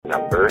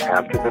Remember,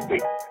 after the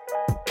beep,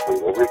 we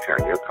will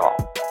return your call.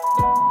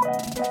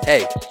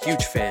 Hey,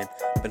 huge fan.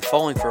 Been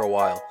following for a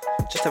while.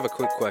 Just have a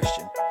quick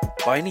question.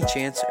 By any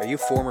chance, are you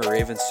former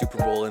Ravens Super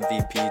Bowl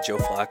MVP Joe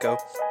Flacco?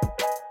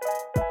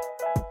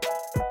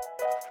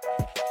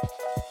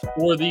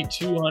 For the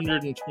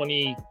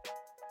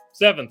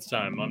 227th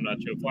time, I'm not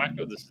Joe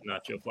Flacco. This is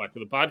not Joe Flacco,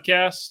 the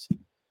podcast.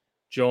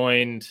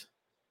 Joined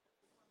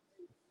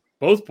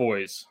both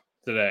boys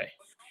today.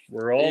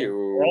 We're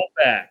all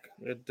back.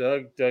 With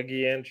Doug,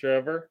 Dougie, and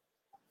Trevor.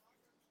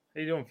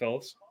 How you doing,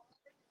 fellas?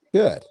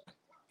 Good.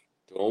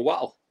 Doing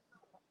well.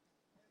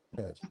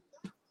 Good.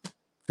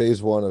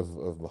 Phase one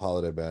of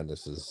Holiday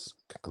Madness is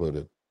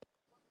concluded.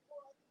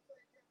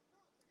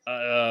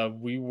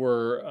 We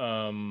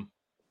were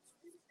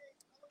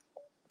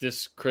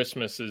this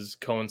Christmas has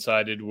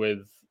coincided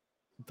with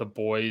the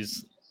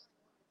boys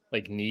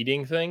like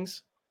needing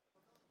things.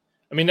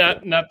 I mean,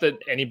 not that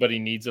anybody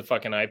needs a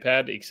fucking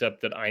iPad,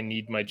 except that I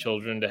need my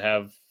children to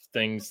have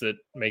things that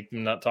make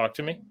them not talk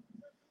to me.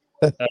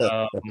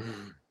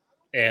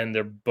 And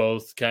they're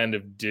both kind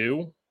of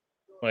due.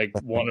 Like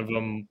one of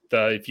them,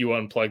 if you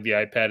unplug the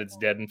iPad, it's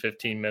dead in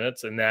 15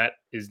 minutes. And that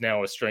is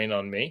now a strain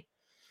on me.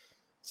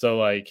 So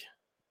like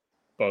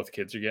both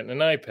kids are getting an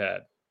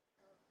iPad.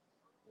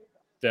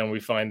 Then we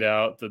find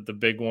out that the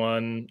big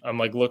one, I'm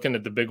like looking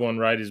at the big one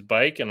ride his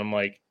bike and I'm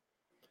like,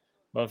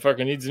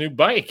 motherfucker needs a new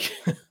bike.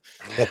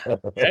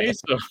 Okay,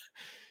 so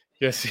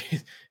yes,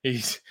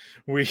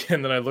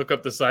 and then I look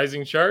up the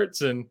sizing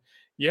charts and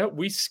yeah,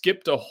 we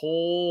skipped a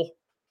whole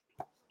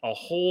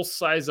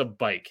size of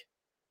bike.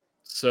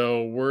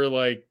 So we're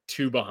like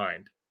 2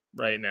 behind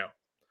right now.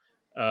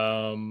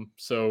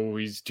 So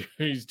he's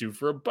due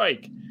for a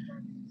bike.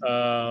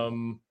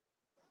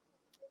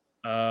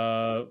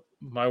 My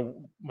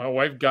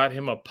wife got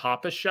him a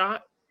Papa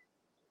Shot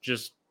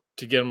just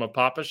to get him a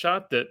Papa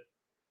Shot that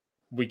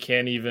we're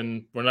not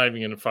even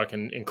going to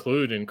fucking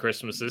include in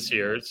Christmas this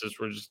year. It's just,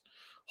 we're just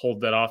hold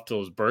that off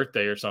till his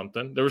birthday or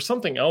something. There was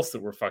something else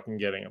that we're fucking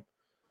getting him.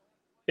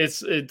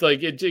 It's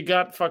like, it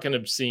got fucking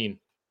obscene,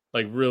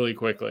 like really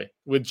quickly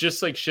with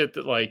just like shit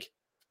that like,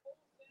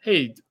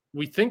 hey,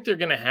 we think they're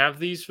going to have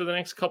these for the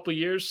next couple of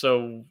years.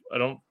 So I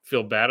don't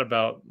feel bad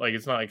about like,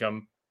 it's not like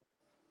I'm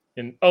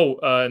in,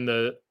 and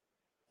the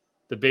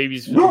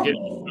baby's I'm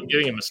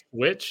getting him a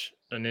Switch,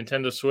 a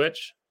Nintendo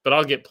Switch, but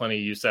I'll get plenty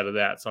of use out of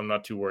that, so I'm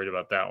not too worried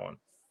about that one.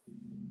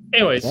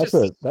 Anyways,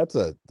 that's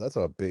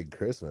a big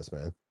Christmas,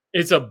 man.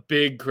 It's a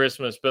big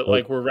Christmas, but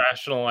like we're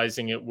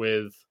rationalizing it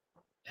with,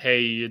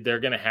 hey, they're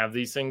gonna have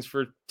these things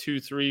for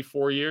 2, 3,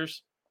 4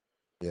 years.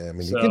 Yeah, I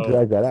mean you can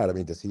drag that out. I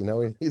mean, does he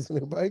know he needs a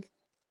new bike?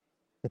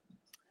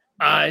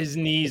 His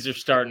knees are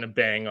starting to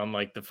bang on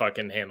like the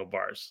fucking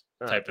handlebars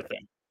type of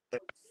thing.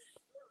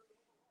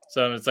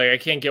 So it's like I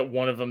can't get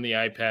one of them the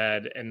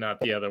iPad and not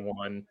the other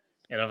one.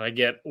 And if I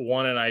get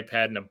one an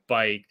iPad and a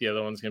bike, the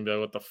other one's gonna be like,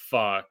 what the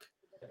fuck?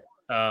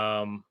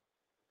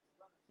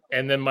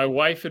 And then my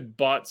wife had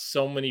bought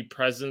so many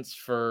presents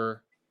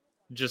for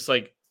just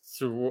like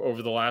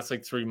over the last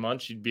like 3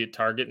 months, she'd be at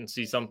Target and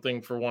see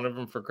something for one of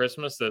them for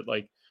Christmas that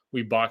like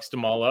we boxed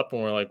them all up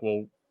and we're like,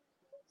 well,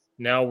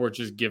 now we're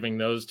just giving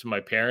those to my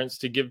parents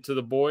to give to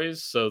the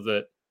boys so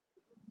that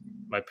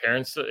my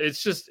parents,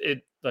 it's just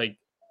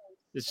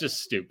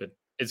stupid.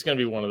 It's going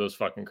to be one of those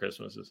fucking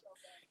Christmases.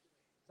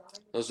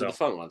 Those are the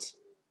fun ones.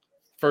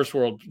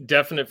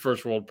 Definite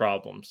first world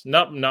problems.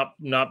 Not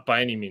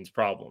by any means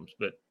problems,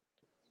 but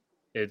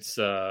it's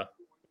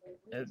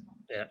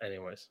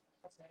anyways.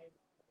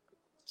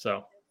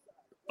 So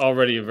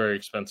already a very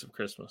expensive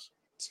Christmas.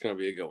 It's going to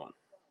be a good one.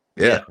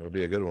 Yeah, it'll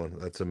be a good one.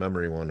 That's a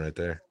memory one right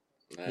there.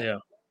 Yeah.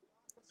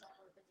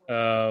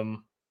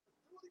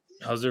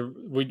 How's there?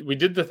 We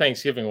did the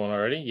Thanksgiving one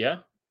already. Yeah.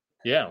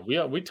 Yeah,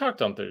 we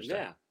talked on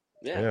Thursday.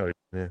 Yeah.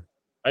 I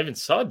even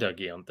saw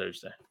Dougie on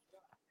Thursday.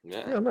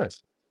 Yeah,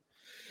 nice.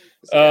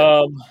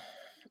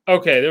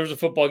 Okay, there was a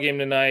football game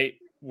tonight.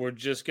 We're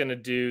just gonna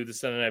do the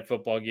Sunday night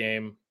football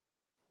game.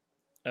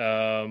 We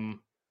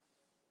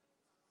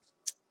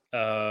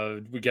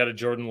got a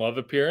Jordan Love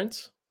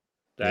appearance.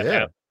 That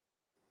happened.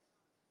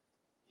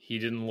 He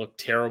didn't look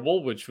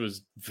terrible, which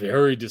was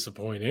very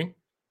disappointing.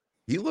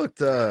 He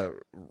looked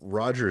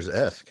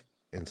Rodgers-esque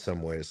in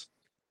some ways.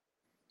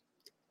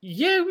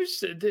 Yeah,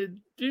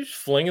 he was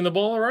flinging the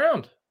ball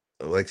around.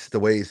 Like the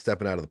way he's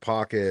stepping out of the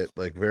pocket,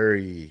 like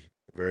very,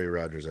 very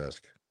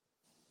Rodgers-esque.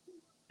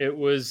 It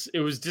was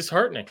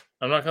disheartening.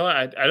 I'm not gonna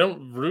lie. I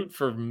don't root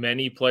for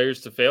many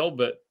players to fail,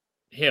 but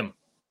him,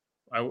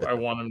 I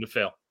want him to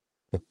fail.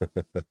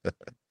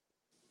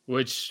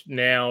 Which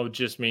now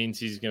just means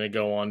he's gonna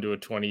go on to a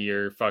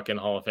 20-year fucking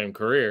Hall of Fame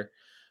career.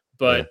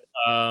 But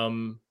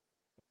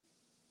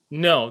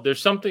no,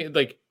 there's something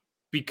like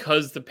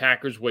because the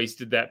Packers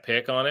wasted that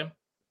pick on him.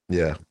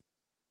 Yeah.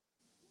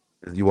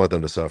 You want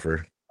them to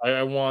suffer.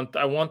 I want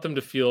them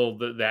to feel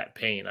that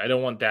pain. I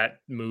don't want that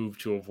move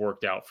to have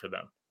worked out for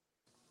them.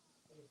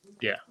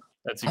 Yeah,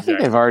 that's exactly. I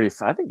think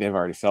they've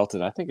already felt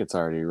it. I think it's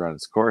already run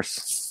its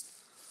course.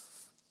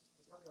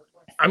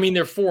 I mean,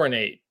 they're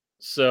 4-8,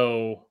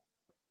 so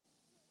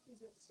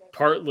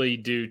partly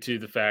due to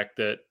the fact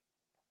that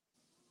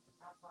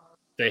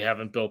they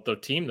haven't built their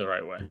team the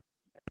right way.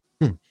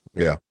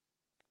 Yeah.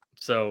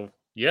 So,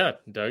 yeah,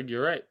 Doug,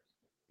 you're right.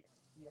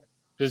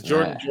 Because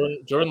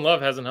Jordan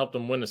Love hasn't helped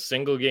them win a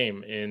single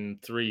game in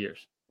 3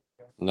 years.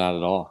 Not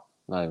at all.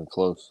 Not even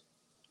close.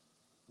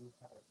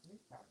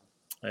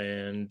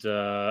 And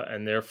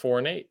they're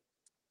 4-8.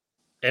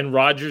 And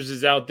Rodgers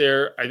is out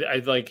there.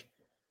 I like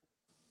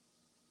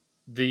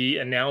the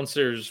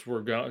announcers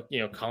were going,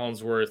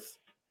 Collinsworth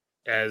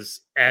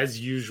as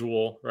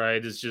usual,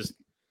 right? Is just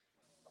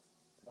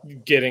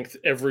getting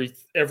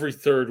every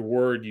third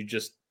word you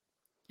just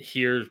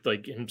hear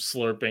like him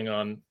slurping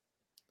on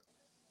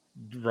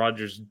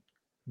Rodgers'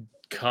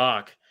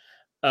 cock.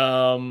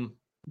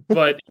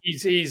 But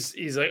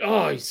he's like,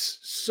 oh, he's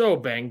so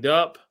banged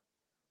up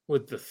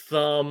with the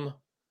thumb.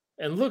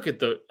 And look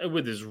at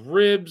with his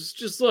ribs.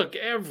 Just look,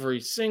 every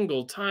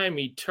single time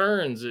he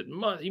turns,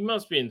 he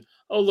must be in.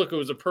 Oh, look, it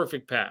was a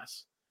perfect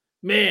pass.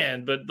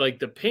 Man, but like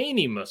the pain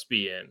he must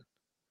be in.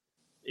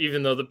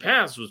 Even though the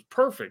pass was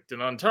perfect and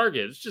on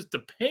target. It's just the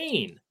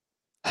pain.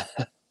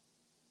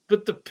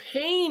 But the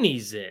pain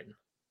he's in.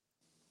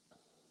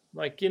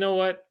 Like, you know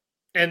what?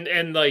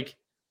 And like,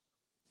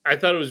 I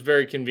thought it was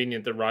very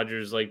convenient that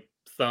Rodgers' like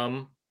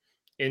thumb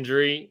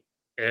injury,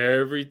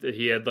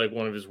 he had like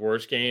one of his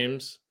worst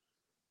games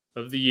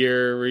of the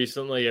year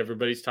recently.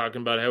 Everybody's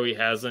talking about how he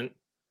hasn't.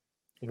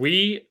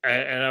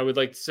 And I would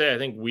like to say, I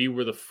think we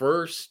were the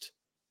first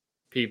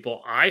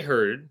people I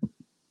heard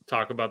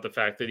talk about the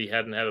fact that he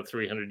hadn't had a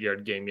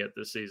 300-yard game yet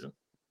this season.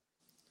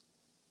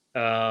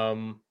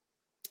 But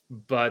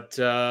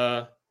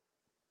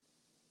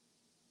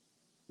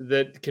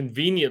that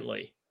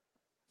conveniently,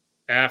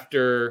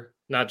 after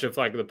Not Joe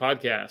Flacco the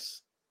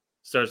podcast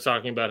starts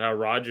talking about how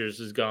Rodgers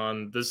has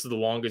gone, this is the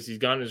longest he's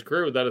gone in his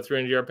career without a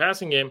 300-yard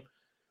passing game.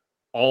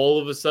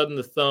 All of a sudden,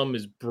 the thumb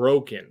is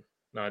broken,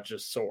 not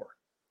just sore.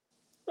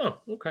 Oh,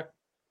 okay.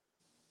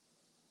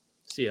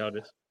 See how it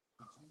is.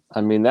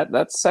 I mean,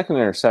 that second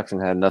interception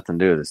had nothing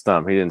to do with his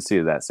thumb. He didn't see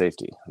that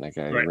safety. That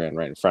guy ran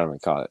right in front of him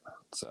and caught it.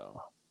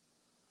 So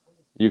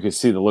you could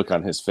see the look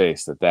on his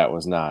face that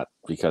was not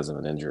because of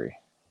an injury.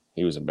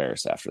 He was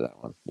embarrassed after that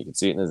one. You could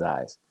see it in his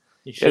eyes.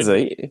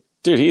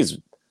 Dude, he's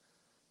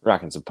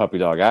rocking some puppy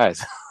dog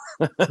eyes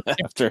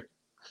after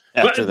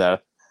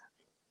that.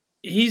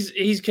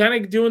 He's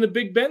kind of doing the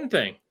Big Ben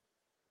thing.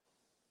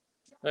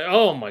 Like,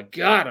 oh my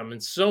God, I'm in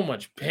so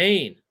much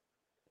pain.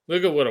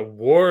 Look at what a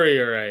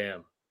warrior I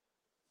am.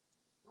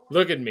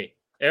 Look at me.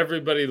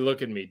 Everybody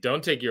look at me.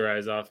 Don't take your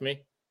eyes off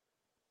me.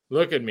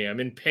 Look at me. I'm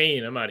in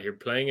pain. I'm out here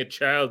playing a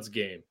child's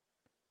game.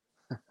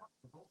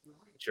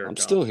 I'm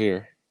still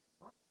here.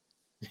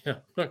 Yeah.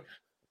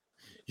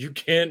 You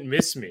can't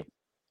miss me.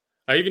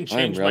 I even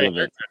changed my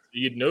haircut so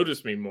you'd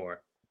notice me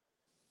more.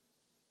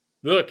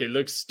 Look, it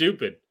looks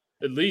stupid.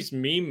 At least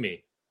meme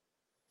me.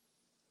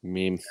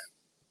 Meme.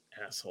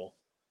 Asshole.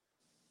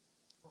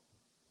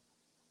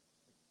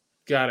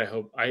 God, I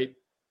hope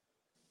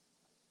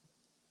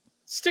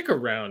stick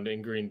around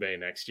in Green Bay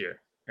next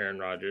year, Aaron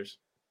Rodgers.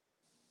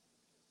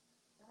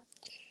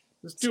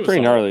 Let's do it.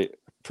 Pretty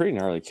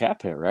gnarly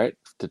cap hit, right?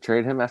 To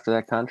trade him after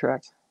that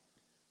contract?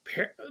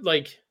 I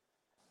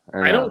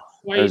don't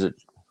quite.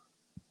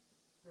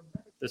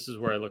 This is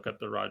where I look up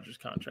the Rodgers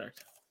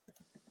contract.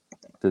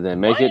 Did they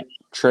make it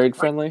trade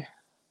friendly?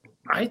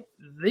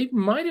 They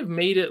might have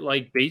made it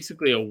like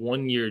basically a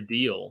 1-year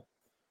deal.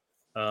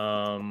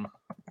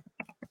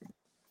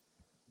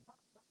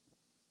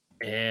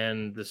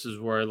 And this is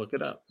where I look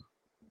it up.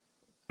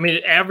 I mean,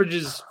 it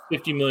averages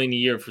 $50 million a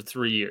year for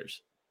 3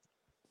 years.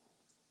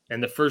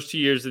 And the first 2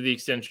 years of the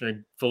extension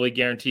are fully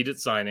guaranteed at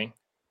signing.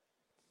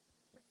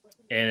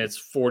 And it's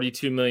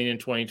 $42 million in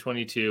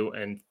 2022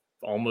 and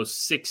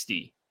almost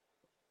 $60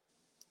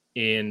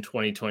 in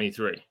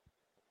 2023.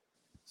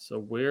 So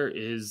where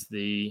is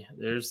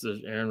there's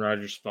the Aaron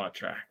Rodgers spot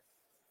track.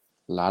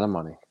 A lot of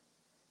money.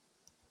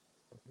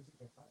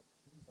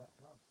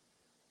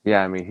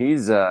 Yeah, I mean,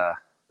 he's I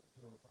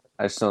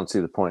just don't see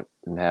the point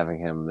in having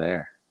him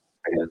there.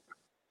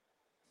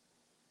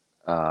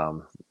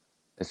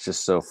 It's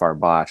just so far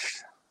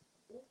botched.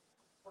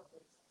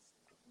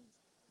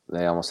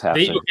 They almost have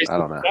to. I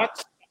don't know.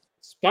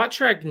 Spot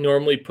track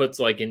normally puts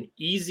like an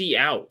easy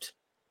out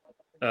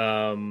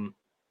line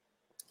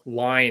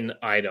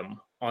item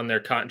on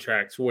their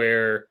contracts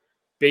where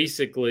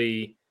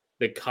basically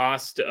the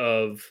cost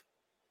of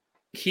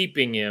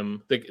keeping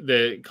him,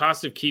 the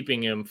cost of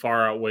keeping him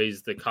far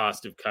outweighs the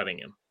cost of cutting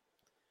him.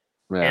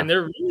 Yeah. And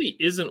there really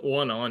isn't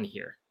one on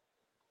here.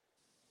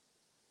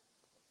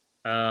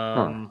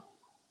 So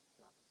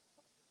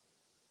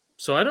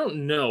I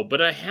don't know,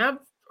 but I have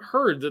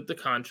heard that the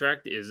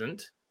contract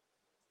isn't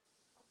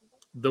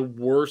the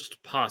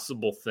worst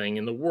possible thing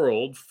in the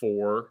world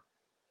for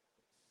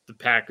the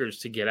Packers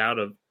to get out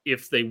of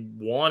if they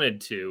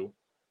wanted to,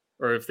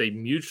 or if they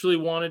mutually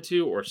wanted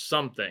to, or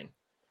something.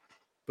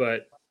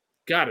 But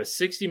God, a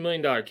 $60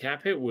 million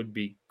cap hit would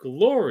be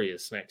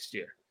glorious next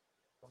year.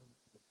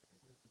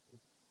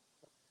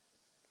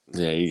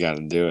 Yeah, you got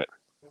to do it.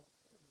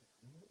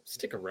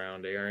 Stick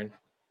around, Aaron.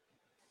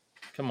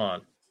 Come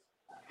on.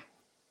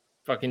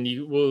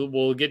 Fucking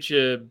we'll get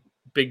you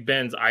Big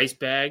Ben's ice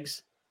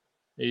bags.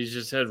 He's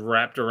just had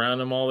wrapped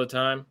around him all the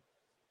time.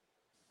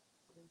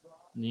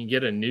 And you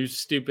get a new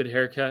stupid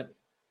haircut.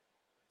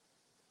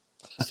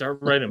 Start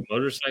riding a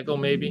motorcycle,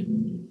 maybe.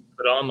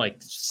 Put on like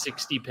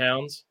 60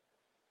 pounds.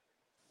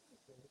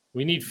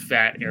 We need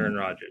fat Aaron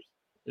Rodgers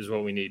is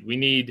what we need. We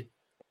need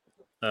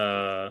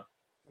Endgame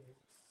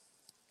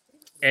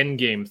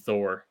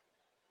Thor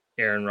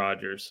Aaron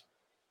Rodgers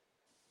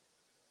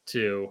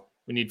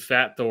we need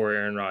fat Thor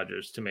Aaron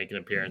Rodgers to make an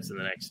appearance in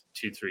the next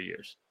 2-3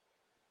 years.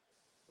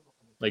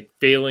 Like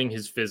failing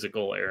his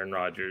physical Aaron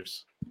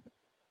Rodgers.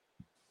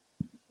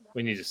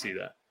 We need to see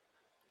that.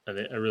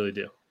 I really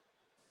do.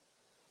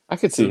 I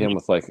could see him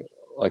with like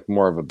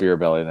more of a beer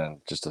belly than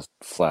just a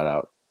flat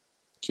out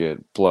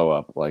kid blow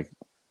up like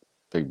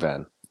Big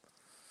Ben.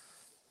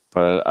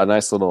 But a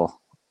nice little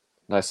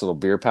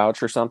beer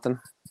pouch or something.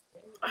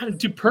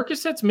 Do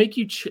Percocets make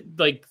you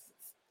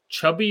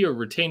chubby or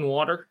retain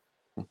water?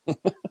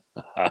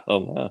 I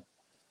don't know.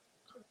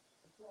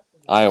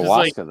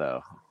 Ayahuasca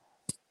though.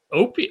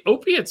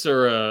 Opiates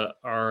are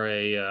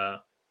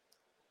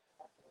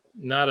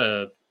not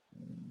a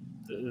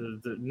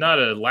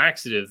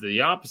laxative,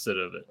 the opposite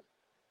of it.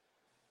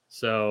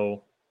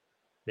 So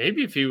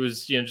maybe if he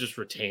was just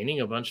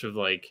retaining a bunch of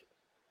like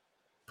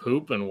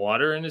poop and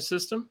water in his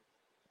system,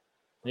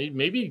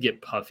 maybe he'd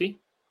get puffy.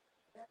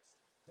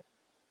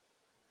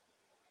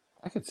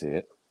 I could see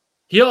it.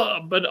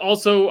 But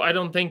also I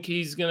don't think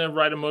he's gonna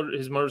ride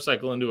his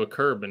motorcycle into a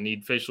curb and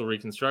need facial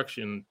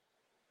reconstruction.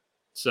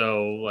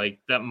 So like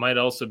that might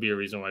also be a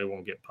reason why he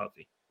won't get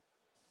puffy.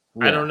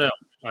 Yeah. I don't know.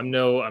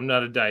 I'm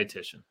not a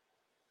dietitian.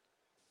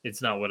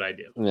 It's not what I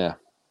do. Yeah.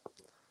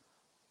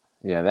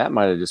 Yeah, that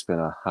might have just been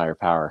a higher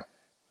power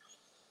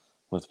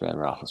with Ben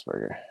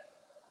Roethlisberger.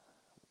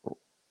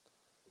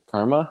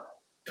 Karma,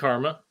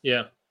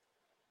 yeah.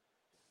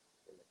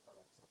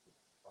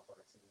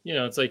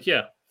 It's like,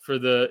 yeah, for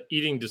the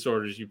eating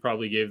disorders you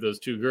probably gave those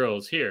 2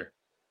 girls, here,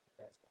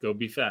 go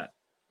be fat.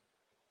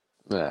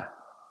 Yeah.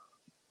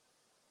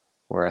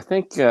 Where I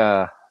think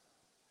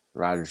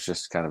Rodgers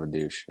just kind of a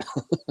douche.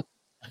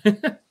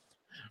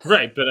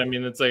 Right, but I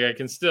mean, it's like I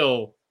can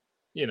still,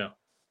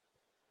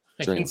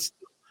 I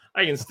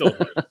can still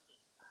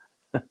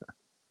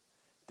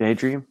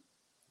daydream.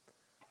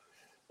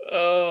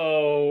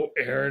 Oh,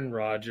 Aaron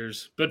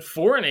Rodgers. But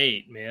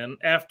 4-8, man.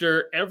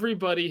 After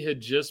everybody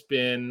had just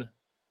been,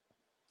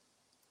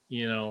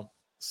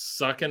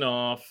 sucking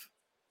off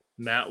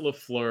Matt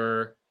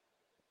LaFleur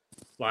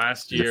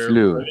last year,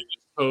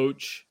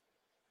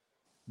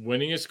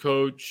 winning his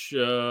coach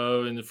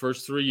in the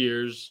first 3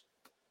 years.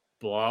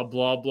 Blah,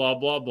 blah, blah,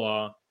 blah,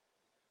 blah.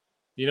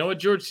 You know what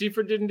George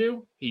Seifert didn't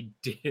do? He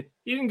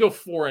didn't go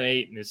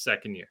 4-8 in his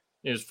second year,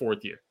 in his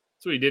fourth year.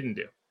 That's what he didn't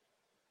do.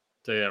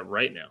 I'll tell you that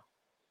right now.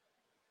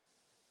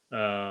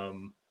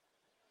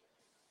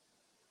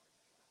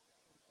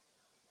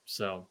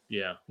 So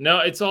yeah, no,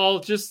 it's all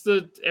just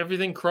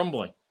everything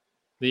crumbling.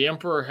 The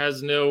emperor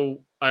has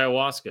no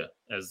ayahuasca,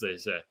 as they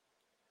say.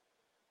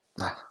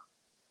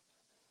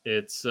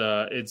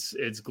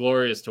 It's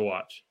glorious to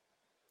watch,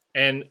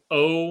 and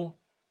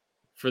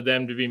for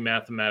them to be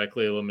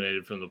mathematically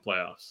eliminated from the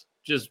playoffs.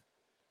 Just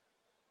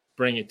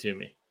bring it to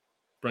me,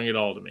 bring it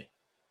all to me.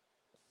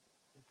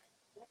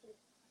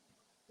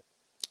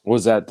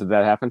 Did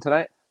that happen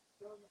tonight?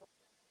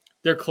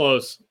 They're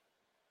close.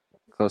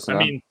 Close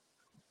enough. I mean,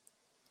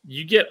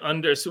 you get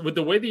under. So with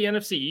the way the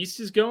NFC East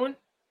is going,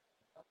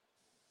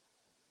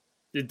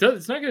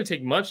 it's not going to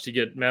take much to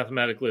get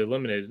mathematically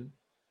eliminated.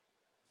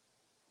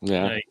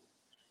 Yeah. Like,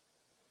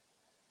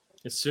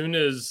 as soon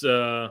as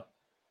I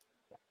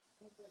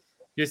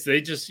guess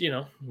they just,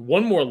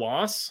 one more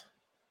loss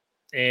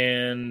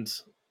and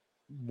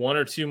 1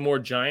 or 2 more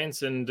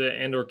Giants and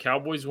or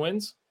Cowboys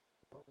wins,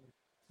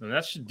 and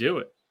that should do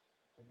it.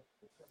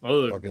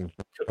 Fucking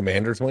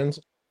Commanders wins.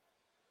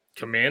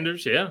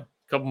 Commanders, yeah, a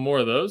couple more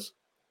of those.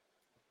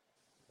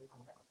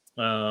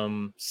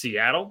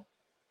 Seattle,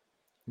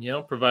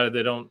 provided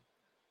they don't,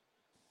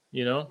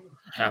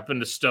 happen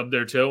to stub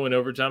their toe in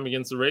overtime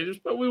against the Raiders,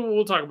 but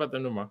we'll talk about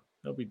them tomorrow.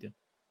 No big deal.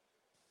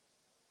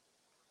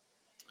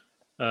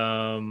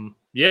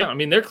 Yeah, I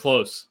mean, they're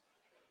close.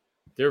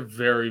 They're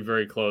very,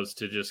 very close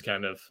to just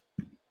kind of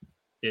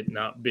it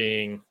not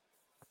being.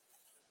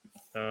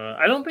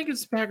 I don't think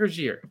it's the Packers'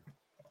 year.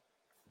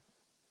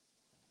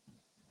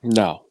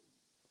 No.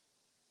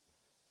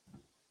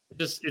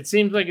 It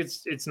seems like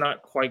it's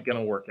not quite going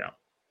to work out.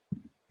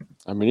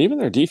 I mean, even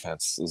their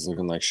defense is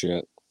looking like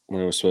shit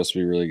when it was supposed to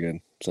be really good.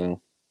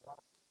 So,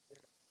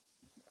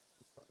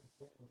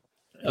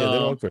 yeah, they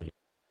don't look good.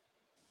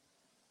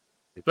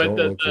 But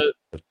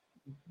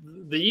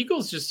the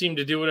Eagles just seemed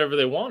to do whatever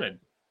they wanted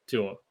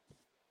to them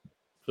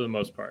for the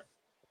most part.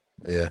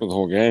 Yeah, for the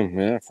whole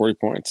game, 40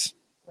 points.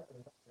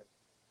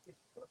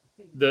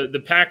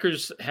 The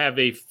Packers have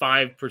a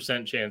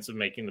 5% chance of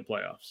making the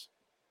playoffs.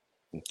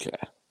 Okay.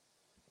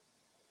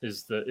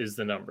 Is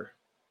the number.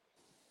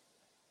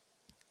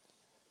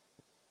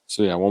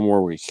 So yeah, one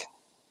more week.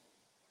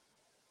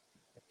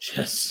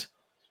 Just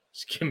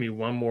give me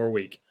one more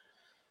week.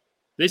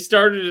 They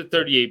started at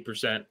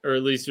 38%, or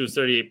at least it was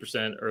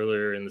 38%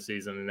 earlier in the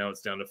season, and now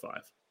it's down to 5%.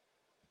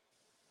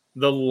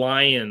 The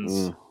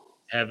Lions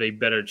have a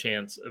better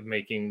chance of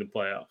making the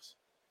playoffs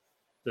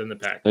than the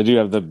Packers. They do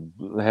have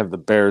the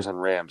Bears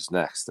and Rams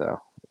next though,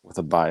 with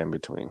a bye in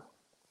between.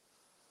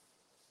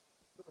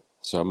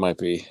 So it might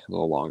be a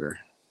little longer.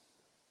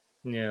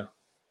 Yeah.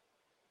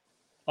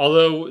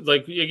 Although,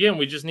 like, again,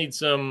 we just need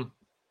some.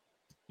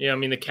 Yeah, I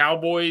mean, the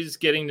Cowboys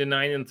getting to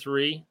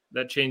 9-3,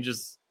 that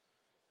changes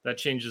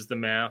the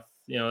math.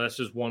 You know, that's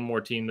just one more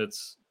team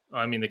that's.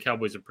 I mean, the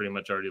Cowboys are pretty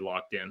much already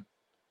locked in.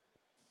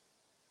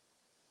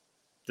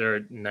 They're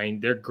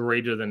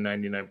greater than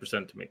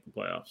 99% to make the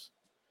playoffs.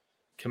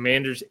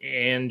 Commanders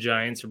and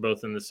Giants are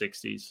both in the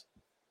 60s.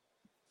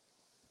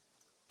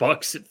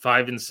 Bucks at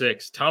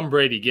 5-6. Tom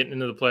Brady getting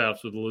into the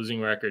playoffs with a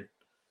losing record.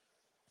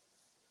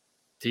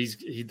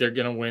 They're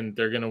gonna win.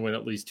 They're gonna win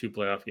at least 2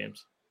 playoff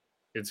games.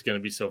 It's gonna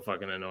be so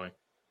fucking annoying.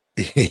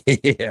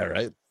 Yeah,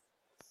 right.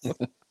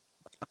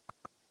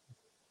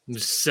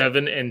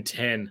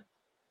 7-10,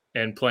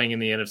 and playing in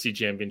the NFC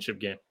Championship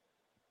game.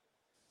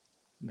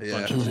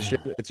 Yeah,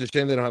 it's a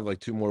shame they don't have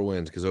like 2 more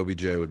wins because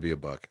OBJ would be a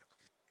buck.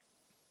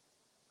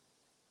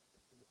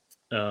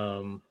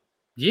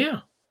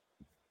 Yeah.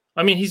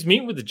 I mean, he's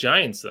meeting with the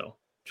Giants though,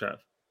 Trev.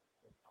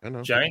 I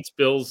know. Giants,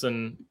 Bills,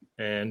 and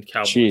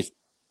Cowboys. Chiefs.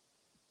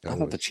 I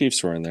thought the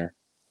Chiefs were in there.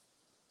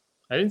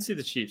 I didn't see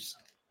the Chiefs.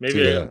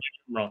 Maybe I'm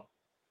wrong.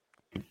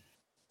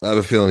 I have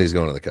a feeling he's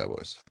going to the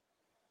Cowboys.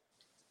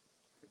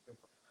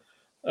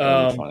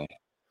 Funny.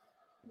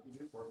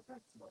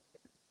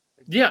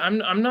 Yeah,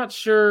 I'm not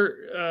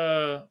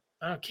sure.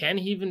 Can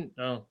he even?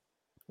 Oh,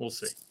 we'll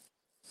see.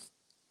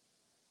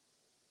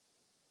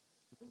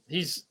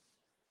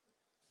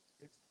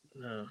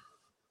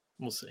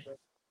 We'll see.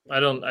 I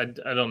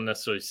don't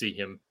necessarily see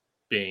him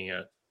being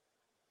a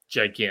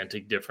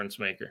gigantic difference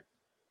maker.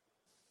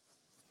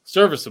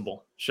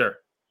 Serviceable, sure.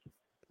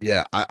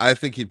 Yeah, I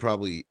think he'd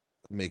probably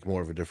make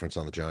more of a difference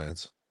on the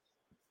Giants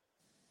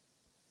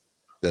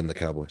than the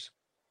Cowboys.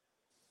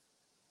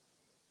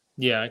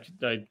 Yeah,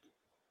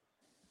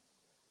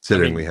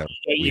 Considering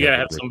you gotta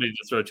have somebody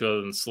to throw to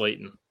other than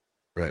Slayton.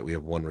 Right, we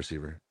have one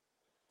receiver.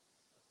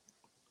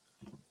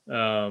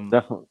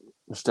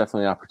 There's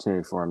definitely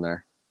opportunity for him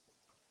there.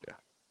 Yeah.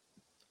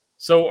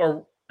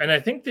 So I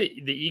think the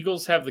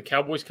Eagles have the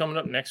Cowboys coming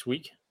up next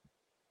week.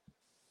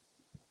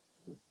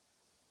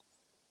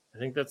 I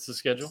think that's the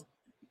schedule.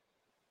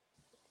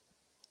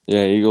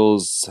 Yeah,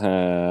 Eagles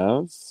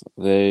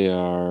they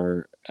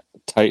are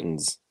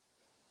Titans.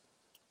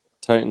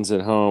 Titans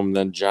at home,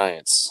 then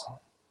Giants.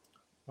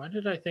 Why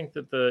did I think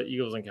that the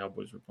Eagles and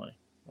Cowboys were playing?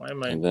 Why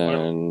am I? And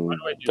then, why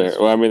do I do this?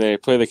 well, I mean, they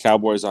play the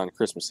Cowboys on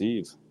Christmas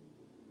Eve.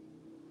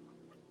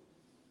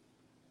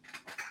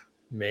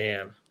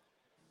 Man,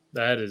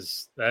 that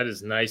is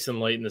nice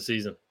and late in the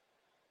season.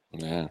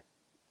 Yeah.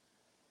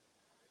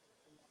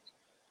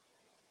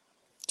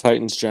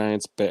 Titans,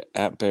 Giants,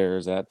 at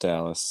Bears, at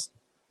Dallas.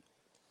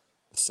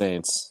 The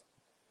Saints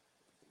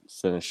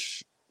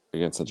finish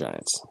against the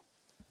Giants.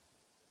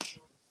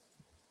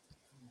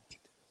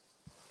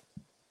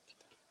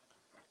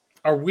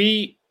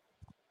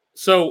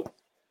 So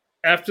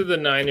after the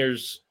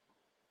Niners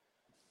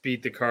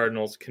beat the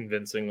Cardinals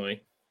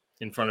convincingly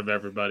in front of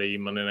everybody,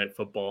 Monday Night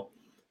Football,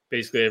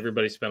 basically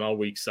everybody spent all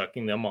week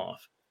sucking them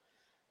off.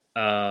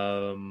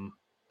 And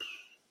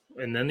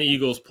then the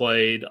Eagles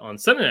played on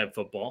Sunday Night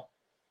Football,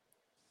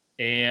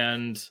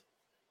 and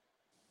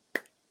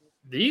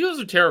the Eagles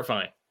are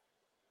terrifying.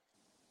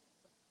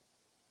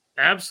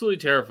 Absolutely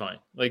terrifying.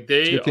 Like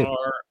they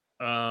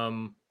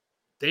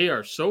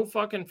are so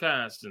fucking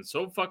fast and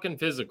so fucking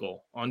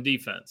physical on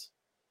defense.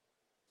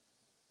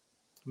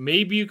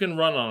 Maybe you can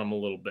run on them a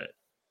little bit.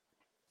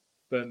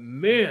 But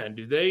man,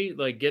 do they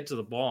like get to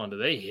the ball and do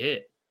they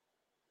hit?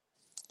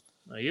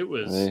 Like it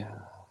was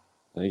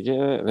they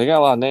got a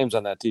lot of names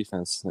on that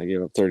defense. They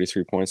gave up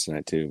 33 points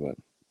tonight too, but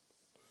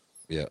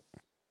yeah.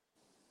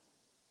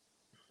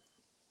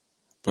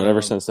 But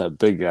ever since that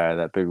big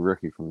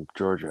rookie from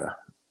Georgia,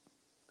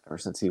 ever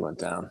since he went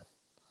down,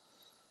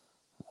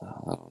 I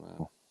don't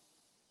know.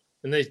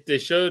 And they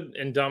showed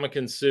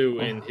Ndamukong Suh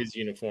in his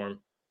uniform.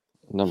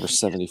 Number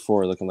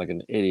 74 looking like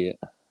an idiot.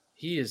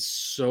 He is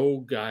so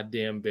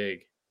goddamn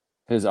big.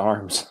 His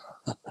arms.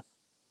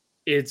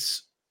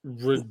 It's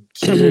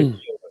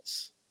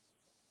ridiculous.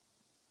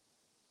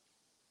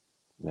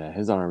 Yeah,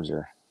 his arms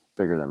are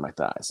bigger than my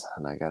thighs,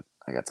 and I got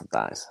some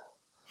thighs.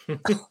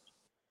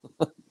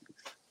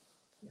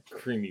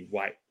 Creamy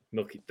white,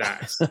 milky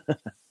thighs.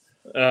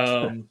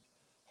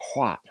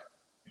 What?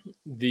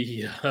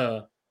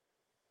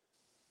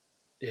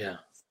 Yeah.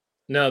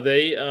 No,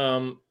 they're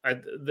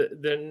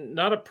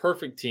not a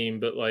perfect team,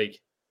 but like,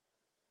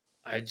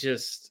 I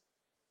just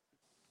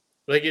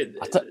like it.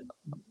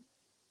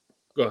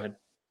 Go ahead.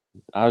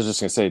 I was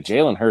just gonna say,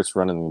 Jalen Hurts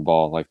running the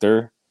ball, like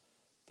their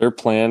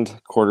planned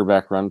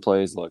quarterback run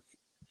plays look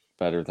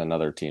better than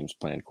other teams'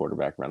 planned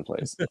quarterback run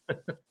plays.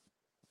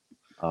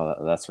 Oh,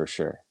 that's for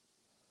sure.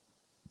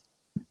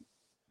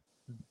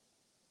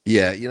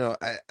 Yeah,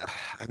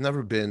 I've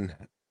never been.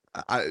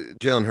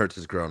 Jalen Hurts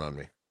has grown on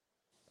me.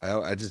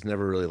 I just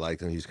never really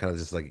liked him. He's kind of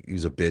just like he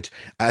was a bitch.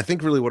 I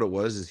think really what it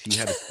was is he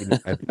had a skinny.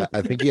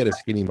 I think he had a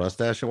skinny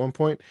mustache at one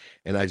point,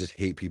 and I just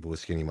hate people with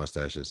skinny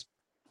mustaches.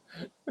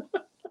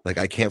 Like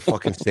I can't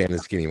fucking stand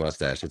his skinny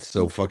mustache. It's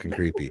so fucking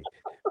creepy.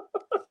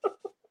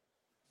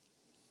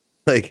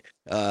 Like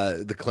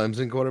the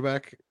Clemson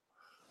quarterback,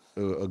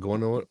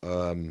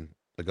 Aguanole,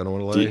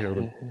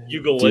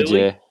 Ukulele.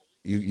 DJ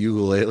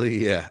ukulele,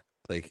 yeah.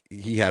 Like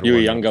he had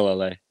Huey one.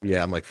 Youngalele.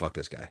 Yeah, I'm like, fuck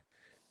this guy.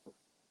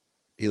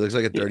 He looks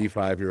like a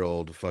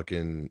 35-year-old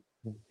fucking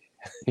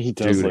He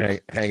does dude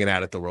look. hanging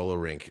out at the roller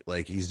rink.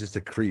 Like he's just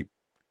a creep.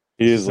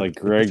 He is like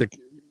Greg.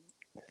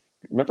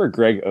 Remember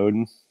Greg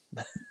Oden?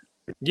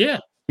 Yeah.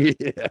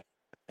 Yeah.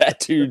 That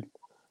dude,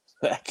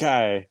 that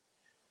guy,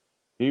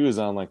 he was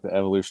on like the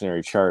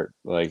evolutionary chart.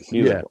 Like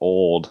he's like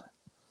old.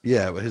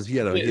 Yeah, but he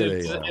had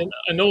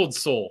an old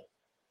soul.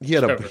 He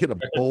had a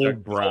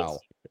bold brow.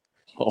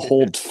 A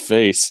old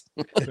face.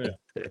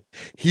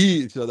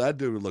 So that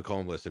dude would look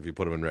homeless if you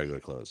put him in regular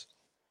clothes.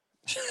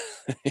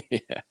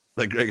 Yeah.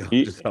 Like Greg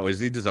he just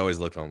always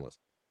looked homeless.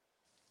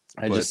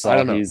 I just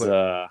saw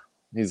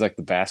he's like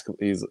the basketball.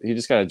 He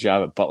just got a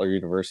job at Butler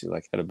University,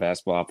 like head of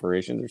basketball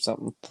operations or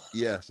something.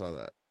 Yeah, I saw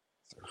that.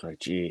 Like,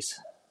 geez.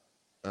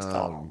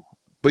 But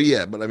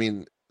I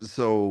mean,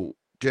 so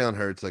Jalen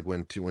Hurts, like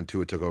when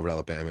Tua took over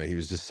Alabama, he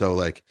was just so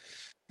like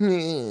I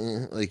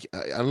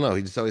don't know.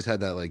 He just always had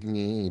that like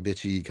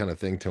bitchy kind of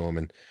thing to him,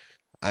 and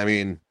I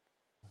mean,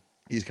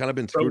 he's kind of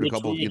been screwed a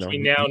couple. Which we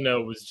now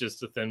know was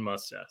just a thin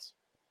mustache.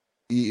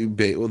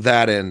 Well,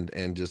 that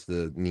and just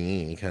the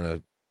kind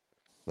of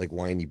like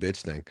whiny bitch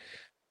thing,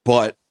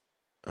 but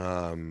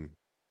and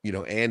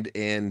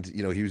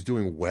he was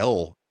doing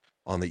well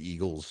on the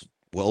Eagles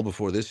well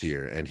before this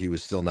year, and he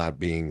was still not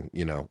being,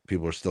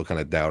 people are still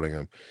kind of doubting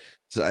him.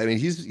 So I mean,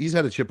 he's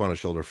had a chip on his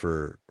shoulder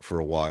for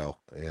a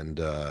while, and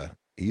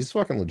he's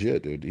fucking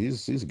legit, dude.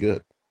 He's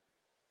good.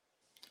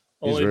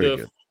 Only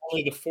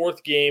the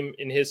fourth game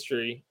in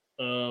history,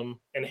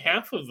 and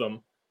half of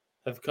them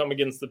have come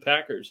against the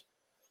Packers.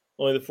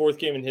 Only the fourth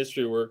game in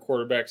history where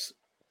quarterbacks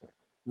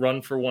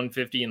run for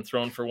 150 and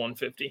thrown for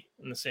 150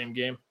 in the same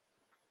game.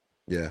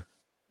 Yeah.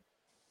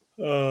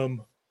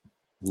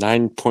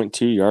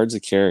 9.2 yards a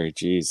carry.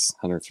 Jeez,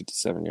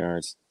 157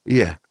 yards.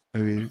 Yeah. I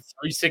mean,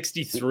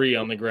 363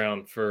 on the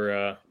ground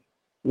for.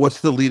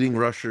 What's the leading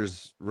rush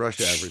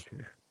average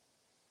here?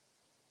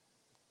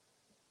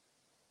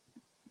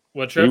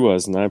 What, Trip? He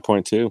was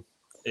 9.2.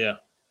 Yeah.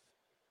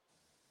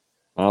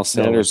 Miles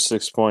Sanders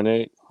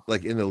 6.8.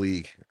 Like in the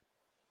league.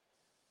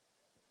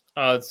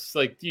 It's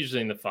like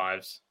usually in the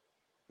fives.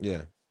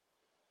 Yeah.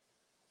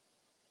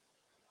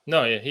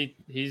 No, yeah,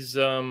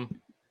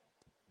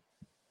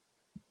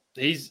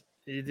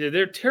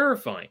 they're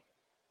terrifying.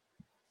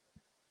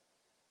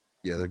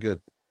 Yeah, they're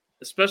good.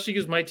 Especially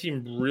because my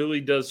team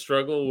really does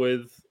struggle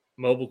with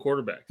mobile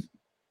quarterbacks.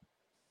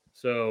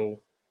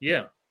 So,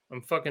 yeah,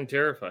 I'm fucking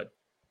terrified.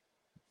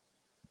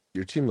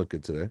 Your team looked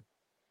good today.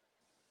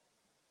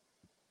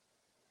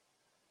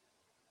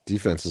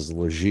 Defense is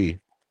legit.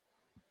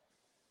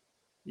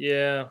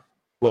 Yeah.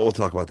 Well, we'll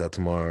talk about that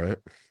tomorrow, right?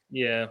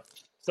 Yeah.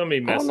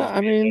 Somebody messed up.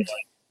 I mean,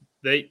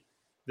 they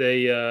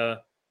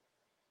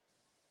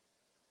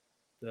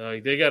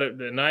got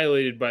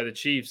annihilated by the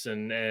Chiefs,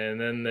 and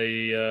then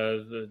they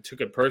took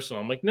it personal.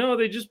 I'm like, no,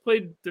 they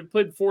played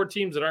 4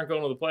 teams that aren't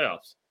going to the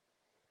playoffs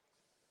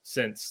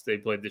since they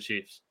played the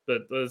Chiefs.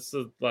 But that's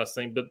the last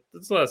thing. But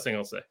that's the last thing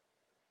I'll say.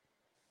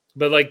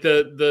 But like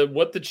the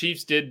what the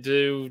Chiefs did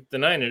to the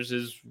Niners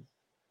is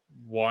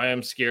why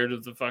I'm scared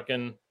of the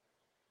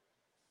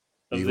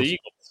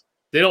Eagles.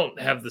 They don't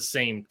have the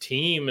same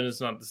team, and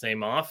it's not the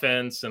same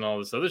offense and all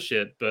this other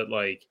shit. But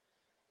like,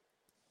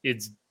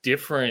 it's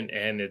different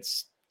and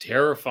it's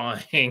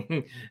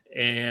terrifying,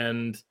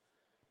 and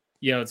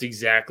it's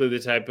exactly the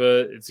type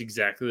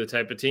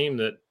of team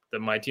that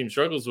my team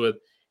struggles with.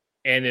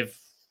 And if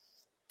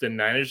the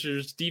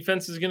Niners'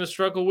 defense is going to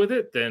struggle with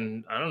it,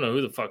 then I don't know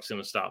who the fuck's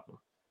going to stop them.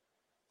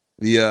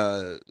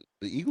 The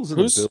Eagles and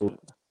the Bills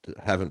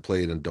haven't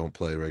played and don't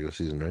play regular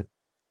season, right?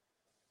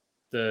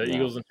 The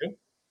Eagles and who?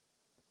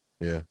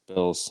 Yeah,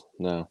 Bills.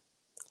 No,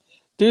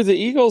 dude. The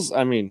Eagles.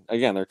 I mean,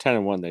 again, they're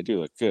 10-1. They do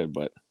look good,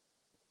 but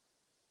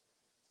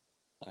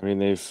I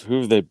mean, who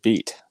have they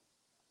beat?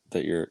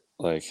 That you're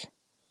like,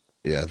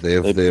 yeah,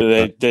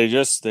 they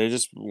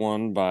just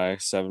won by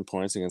 7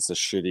 points against a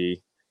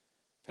shitty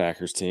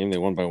Packers team. They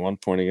won by 1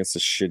 point against a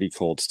shitty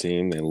Colts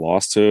team. They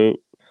lost to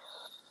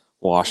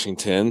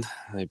Washington.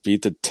 They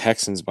beat the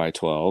Texans by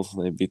 12.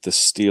 They beat the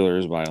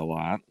Steelers by a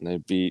lot. They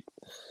beat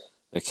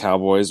the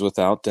Cowboys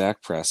without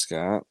Dak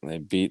Prescott. They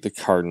beat the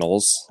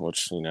Cardinals,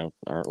 which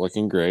aren't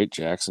looking great.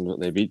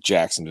 They beat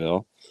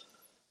Jacksonville.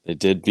 They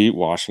did beat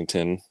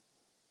Washington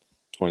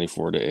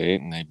 24-8,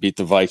 and they beat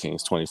the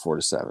Vikings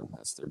 24-7.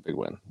 That's their big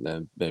win.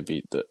 Then they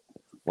beat the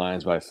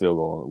Lions by a field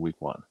goal in week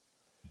 1.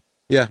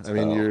 Yeah, I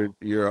mean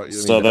you're.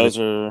 So those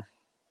are.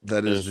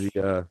 That is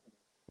the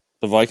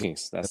The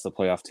Vikings. That's the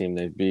playoff team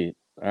they beat.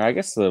 I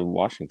guess the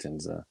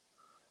Washington's a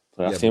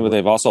playoff Yeah, team, but but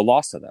they've also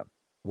lost to them.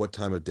 What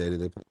time of day did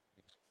they play?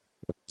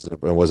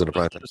 Was it a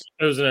prime time?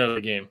 It was an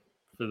early game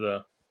for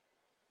the.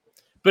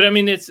 But I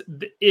mean,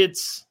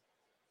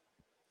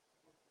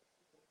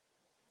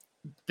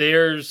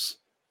 there's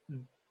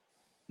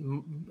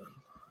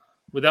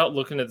without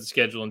looking at the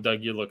schedule, and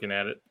Doug, you're looking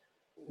at it.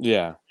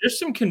 Yeah, there's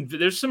some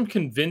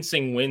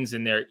convincing wins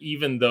in there,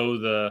 even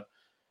though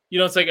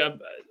it's like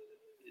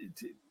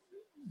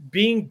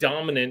being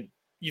dominant.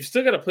 You've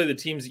still got to play the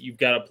teams that you've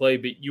got to play,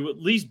 but you at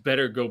least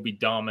better go be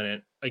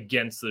dominant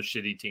against those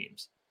shitty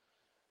teams.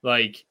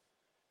 Like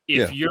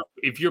if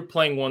you're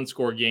playing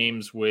 1-score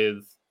games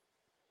with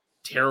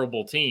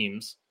terrible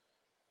teams,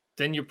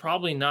 then you're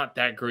probably not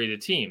that great a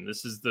team.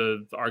 This is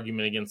the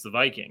argument against the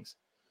Vikings.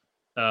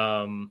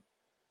 And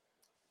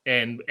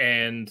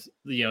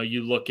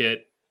you look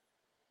at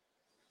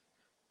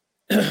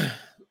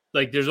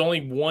like there's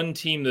only one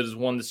team that has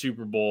won the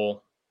Super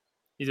Bowl.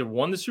 Either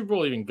won the Super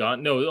Bowl or even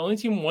gone. No, the only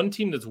one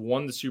team that's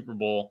won the Super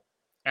Bowl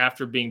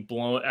after being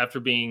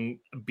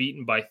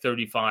beaten by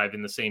 35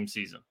 in the same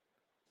season.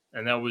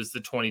 And that was the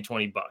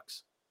 2020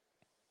 Bucks.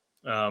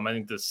 I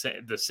think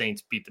the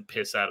Saints beat the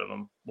piss out of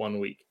them one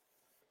week.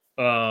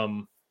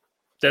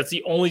 That's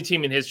the only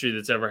team in history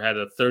that's ever had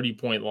a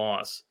 35-point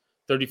loss,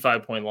 and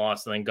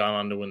then gone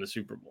on to win the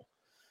Super Bowl.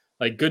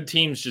 Like good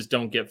teams just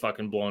don't get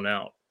fucking blown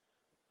out.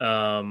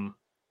 And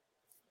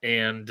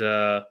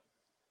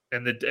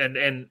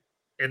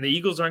the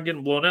Eagles aren't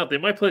getting blown out. They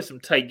might play some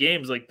tight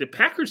games. Like the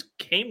Packers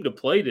came to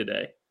play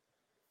today.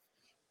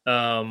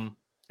 And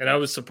I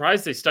was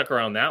surprised they stuck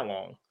around that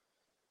long.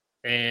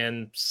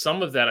 And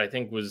some of that I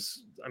think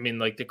was,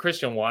 like the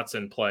Christian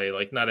Watson play,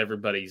 like not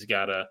everybody's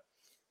got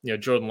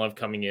Jordan Love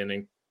coming in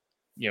and,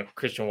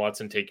 Christian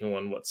Watson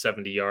taking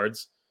 70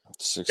 yards.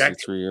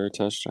 63-yard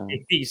touchdown.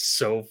 He's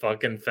so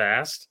fucking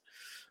fast.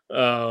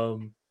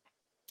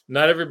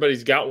 Not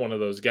everybody's got one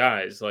of those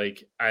guys.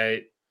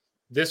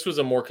 This was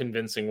a more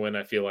convincing win,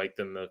 I feel like,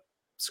 than the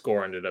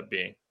score ended up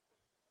being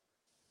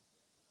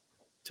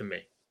to me.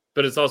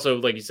 But it's also,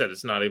 like you said,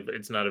 it's not a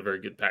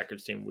very good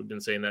Packers team. We've been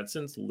saying that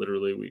since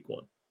literally week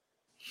 1.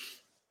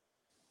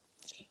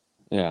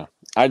 Yeah.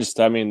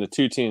 The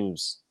two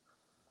teams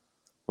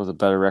with a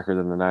better record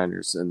than the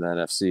Niners in the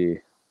NFC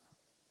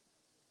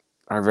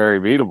are very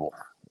beatable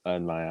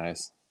in my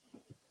eyes.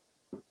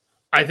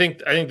 I think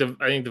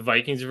the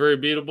Vikings are very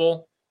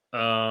beatable.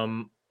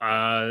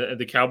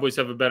 The Cowboys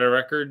have a better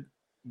record.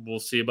 We'll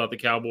see about the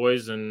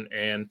Cowboys,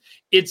 and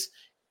it's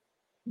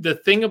the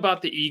thing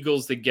about the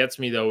Eagles that gets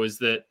me though is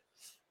that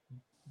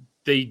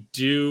they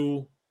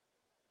do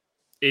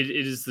it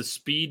is the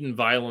speed and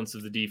violence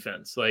of the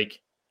defense.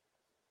 Like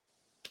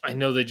I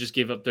know they just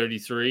gave up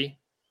 33,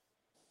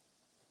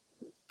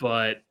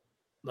 but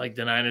like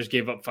the Niners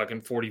gave up fucking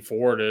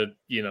 44 to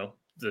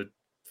the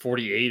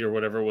 48 or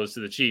whatever it was to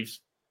the Chiefs.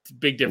 It's a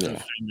big difference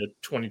between the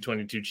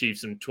 2022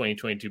 Chiefs and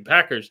 2022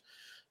 Packers.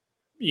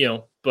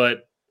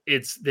 But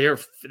they are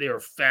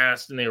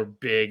fast and they are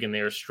big and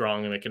they are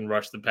strong and they can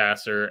rush the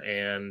passer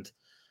and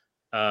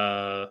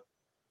they're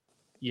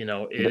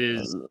going to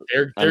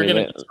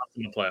be tough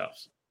in the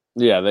playoffs.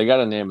 Yeah, they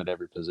got a name at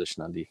every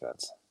position on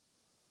defense.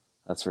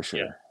 That's for sure.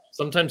 Yeah,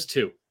 sometimes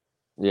 2.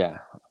 Yeah.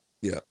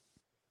 Yeah.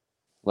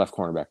 Left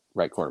cornerback,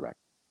 right quarterback.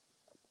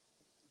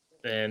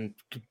 And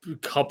a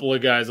couple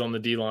of guys on the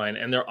D-line,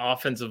 and their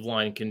offensive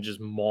line can just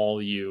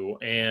maul you.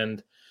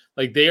 And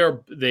like they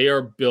are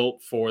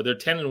built for, they're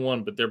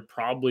 10-1, but they're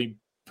probably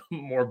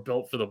more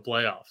built for the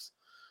playoffs.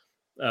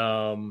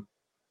 The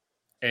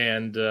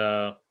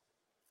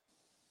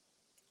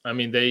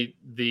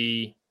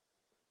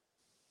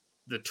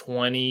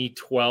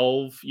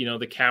 2012,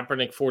 the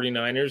Kaepernick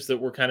 49ers that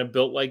were kind of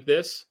built like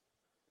this.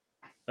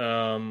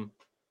 The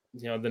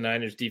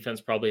Niners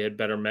defense probably had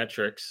better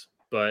metrics,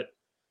 but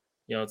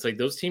it's like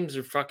those teams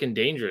are fucking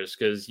dangerous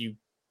because you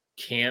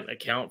can't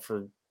account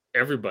for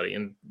everybody.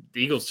 And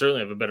the Eagles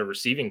certainly have a better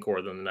receiving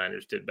core than the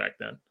Niners did back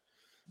then.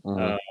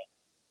 Mm-hmm.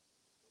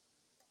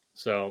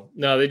 So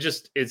no, they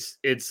just, it's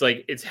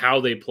like, it's how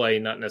they play,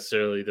 not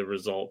necessarily the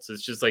results.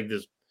 It's just like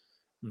this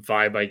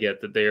vibe I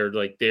get that they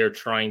are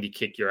trying to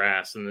kick your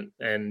ass.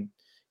 And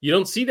you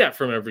don't see that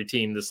from every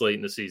team this late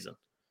in the season.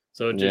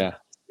 So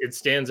it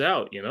stands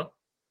out,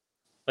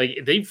 like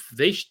they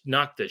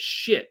knocked the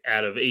shit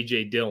out of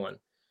AJ Dillon.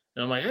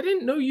 And I'm like, I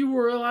didn't know you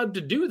were allowed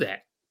to do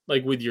that.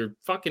 Like with your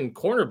fucking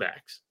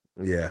cornerbacks.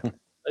 Yeah.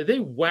 Like they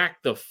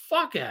whacked the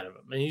fuck out of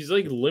him. And he's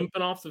like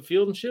limping off the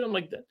field and shit. I'm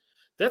like,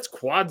 that's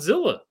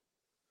Quadzilla.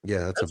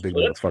 Yeah, that's a big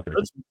motherfucker.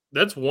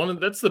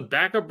 That's the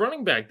backup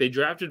running back they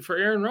drafted for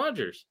Aaron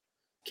Rodgers.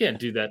 Can't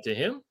do that to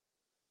him.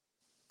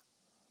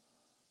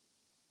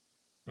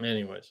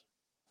 Anyways.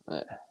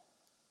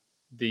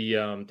 They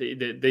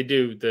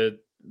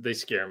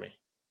scare me.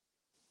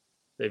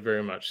 They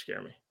very much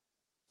scare me.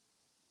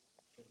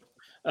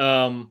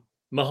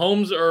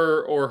 Mahomes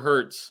or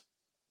Hurts.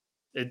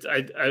 It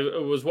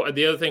was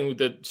the other thing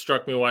that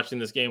struck me watching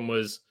this game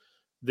was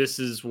this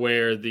is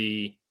where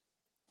the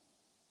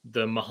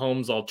the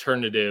Mahomes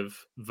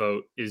alternative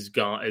vote is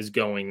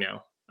going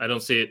now. I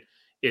don't see it.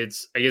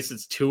 I guess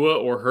it's Tua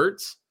or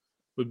Hurts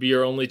would be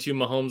your only two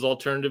Mahomes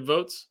alternative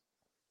votes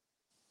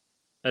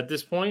at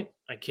this point.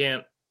 I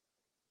can't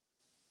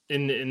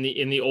in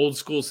the old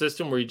school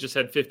system where you just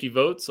had 50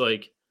 votes,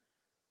 like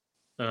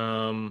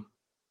one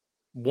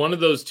of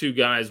those two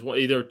guys,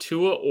 either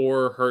Tua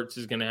or Hurts,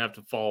 is going to have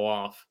to fall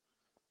off.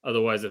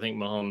 Otherwise, I think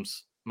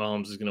Mahomes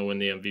is going to win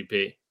the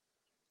MVP.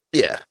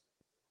 Yeah.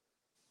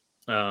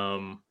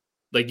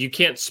 Like you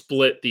can't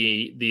split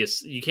the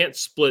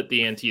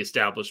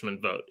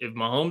anti-establishment vote. If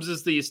Mahomes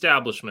is the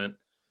establishment,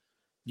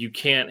 you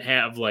can't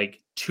have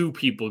like two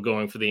people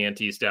going for the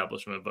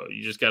anti-establishment vote.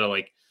 You just got to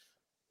like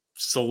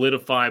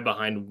solidify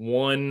behind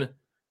one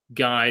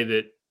guy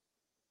that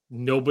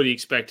nobody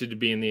expected to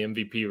be in the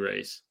MVP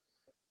race.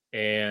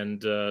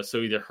 And so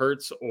either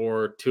Hurts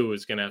or Tua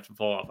is going to have to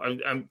fall off.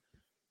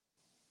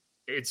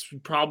 It's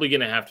probably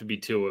going to have to be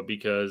Tua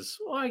because,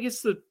 well, I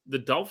guess the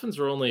Dolphins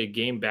are only a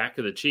game back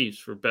of the Chiefs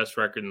for best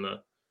record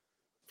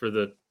for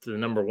the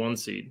number one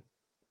seed.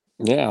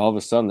 Yeah, all of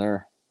a sudden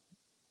they're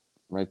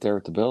right there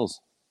with the Bills.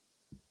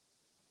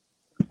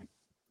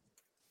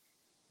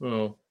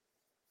 Well,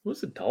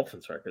 what's the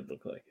Dolphins record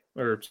look like?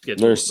 Or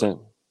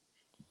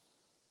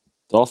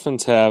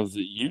Dolphins have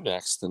you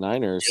next, the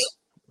Niners. Yep.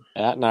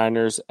 At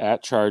Niners,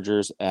 at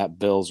Chargers, at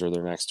Bills are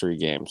their next three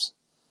games,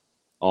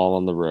 all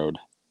on the road.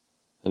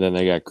 And then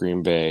they got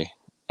Green Bay,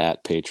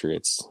 at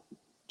Patriots,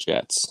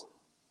 Jets.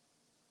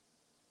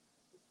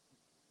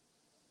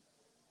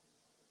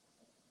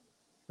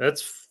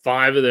 That's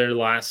 5 of their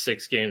last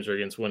 6 games are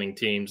against winning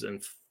teams,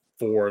 and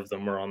 4 of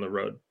them are on the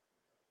road.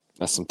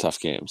 That's some tough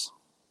games.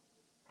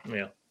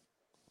 Yeah.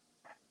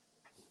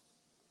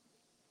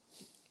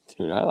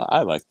 Dude,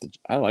 I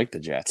like the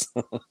Jets.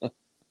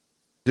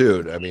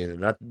 Dude, I mean,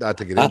 not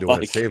to get into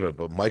it, save it,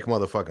 but Mike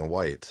motherfucking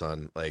White,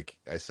 son. Like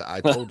I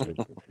told you,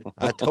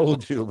 I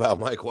told you about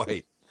Mike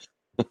White.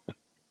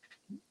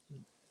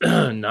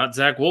 Not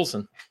Zach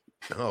Wilson.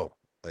 No,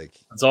 like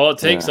that's all it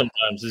takes.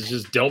 Sometimes is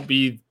just don't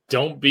be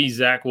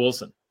Zach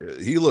Wilson.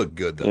 He looked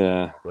good though.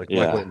 Yeah, Mike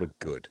White looked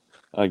good.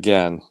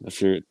 Again,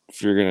 if you're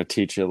gonna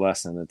teach you a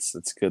lesson,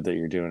 it's good that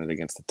you're doing it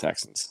against the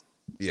Texans.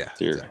 Yeah,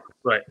 exactly.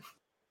 Right.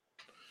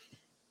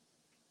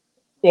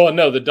 Well,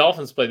 no, the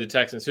Dolphins played the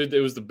Texans. It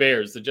was the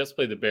Bears. The Jets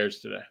played the Bears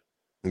today.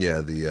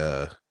 Yeah,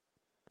 the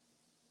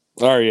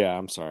Oh yeah,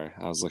 I'm sorry.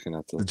 I was looking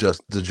at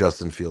the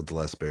Justin Field, the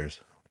last Bears.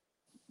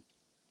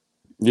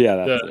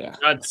 Yeah,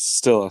 not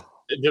still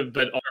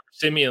but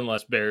Simeon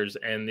less Bears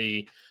and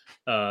the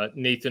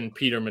Nathan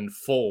Peterman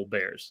full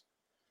Bears.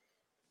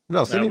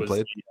 No, Simeon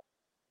played.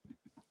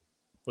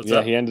 What's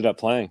up? He ended up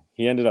playing.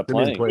 Simeon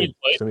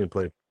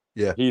played.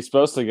 Yeah. He's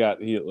supposed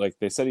to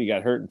they said he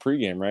got hurt in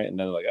pregame, right? And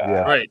then like,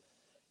 right.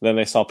 Then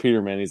they saw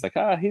Peterman. He's like,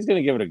 he's going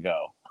to give it a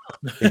go.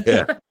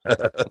 Yeah.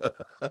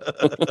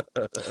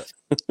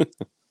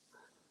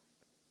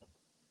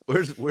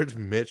 Where's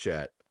Mitch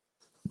at?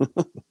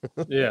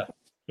 Yeah.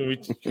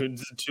 Is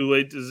it too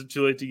late? Is it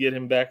too late to get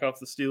him back off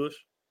the Steelers?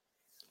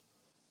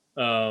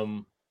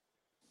 We'll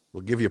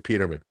give you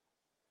Peterman.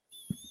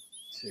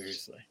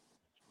 Seriously.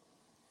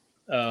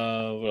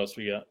 What else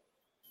we got?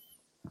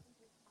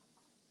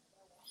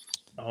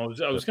 I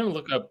was going to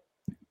look up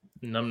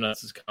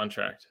Numbnuts'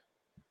 contract.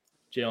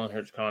 Jalen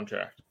Hurts'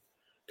 contract,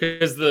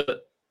 because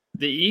the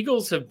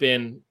Eagles have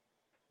been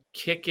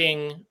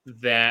kicking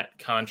that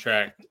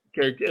contract,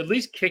 or at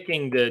least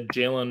kicking the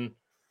Jalen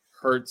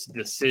Hurts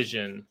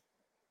decision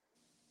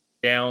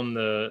down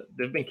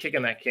they've been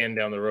kicking that can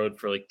down the road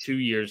for like 2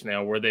 years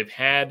now, where they've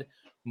had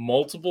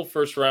multiple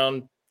first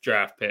round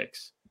draft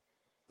picks,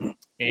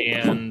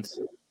 and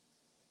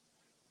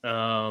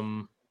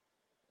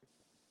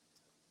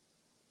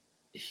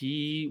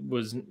he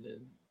was,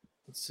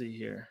 let's see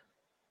here,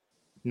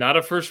 not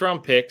a first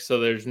round pick, so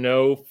there's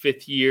no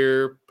 5th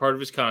year part of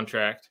his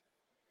contract.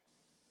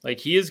 Like,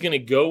 he is going to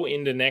go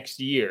into next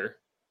year.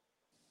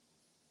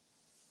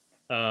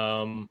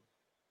 I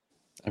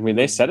mean,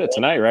 they said it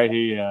tonight, right?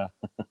 He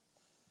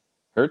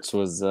Hurts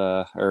was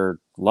or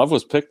Love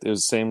was picked. It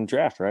was the same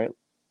draft, right?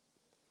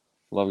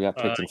 Love got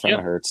picked in front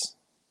of Hurts.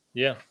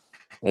 Yeah,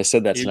 they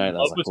said that tonight.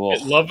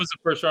 Love was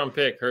a first round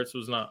pick. Hurts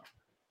was not.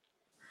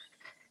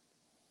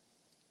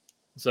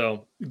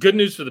 So good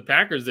news for the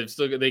Packers. They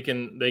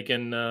can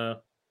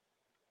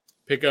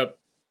pick up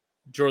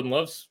Jordan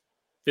Love's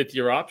 5th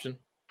year option.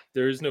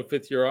 There is no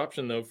 5th year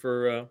option though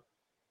for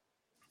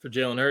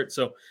Jalen Hurts.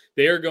 So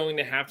they are going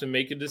to have to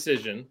make a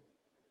decision.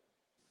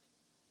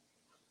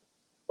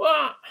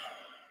 Well,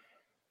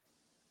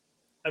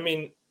 I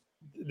mean,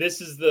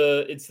 it's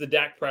the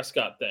Dak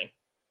Prescott thing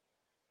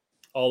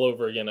all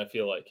over again, I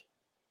feel like.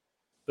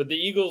 But the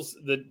Eagles,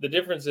 the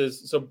difference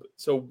is,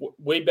 so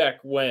way back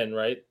when,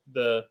 right?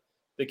 The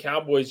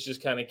Cowboys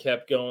just kind of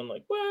kept going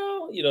like,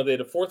 well, they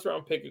had a 4th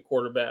round pick at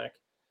quarterback,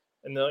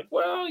 and they're like,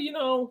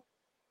 well,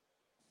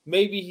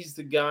 maybe he's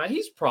the guy.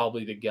 He's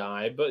probably the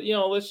guy, but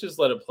let's just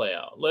let it play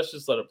out.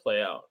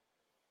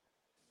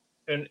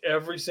 And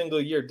every single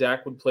year,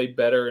 Dak would play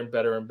better and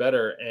better and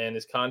better, and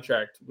his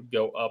contract would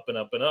go up and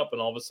up and up. And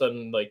all of a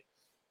sudden, like,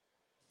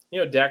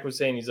 Dak was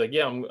saying, he's like,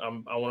 yeah, I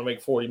want to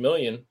make $40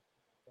 million,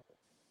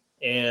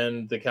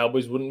 and the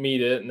Cowboys wouldn't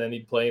meet it, and then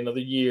he'd play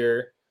another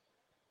year,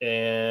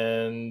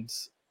 and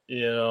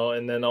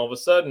and then all of a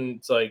sudden,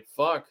 it's like,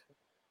 fuck,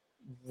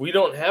 we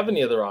don't have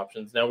any other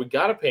options now. We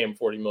got to pay him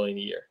 $40 million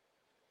a year.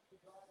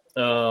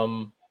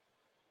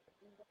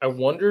 I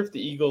wonder if the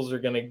Eagles are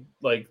gonna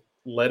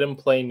let him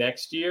play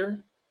next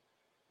year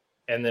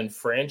and then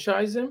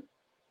franchise him,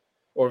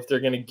 or if they're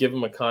going to give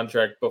him a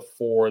contract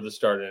before the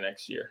start of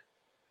next year.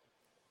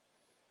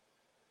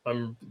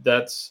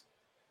 That's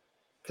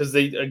because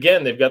they've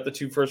got the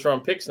 2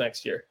 first-round picks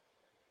next year.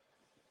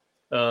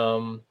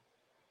 So,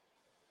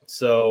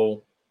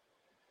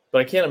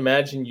 but I can't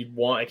imagine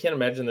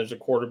there's a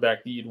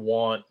quarterback that you'd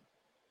want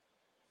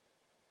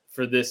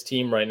for this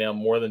team right now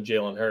more than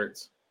Jalen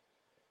Hurts.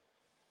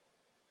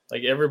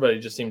 Like, everybody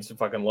just seems to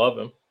fucking love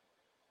him.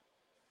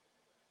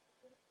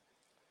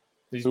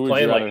 He's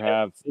playing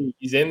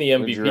he's in the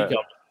MVP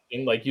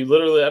competition. Like, you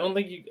literally, I don't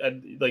think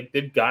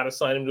they've got to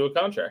sign him to a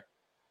contract.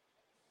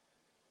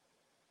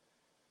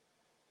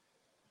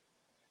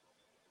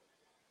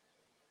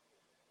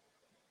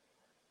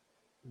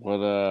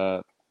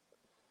 Would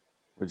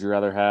you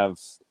rather have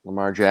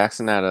Lamar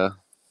Jackson at a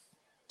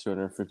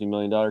 $250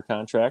 million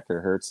contract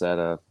or Hurts at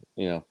a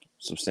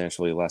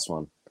substantially less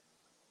one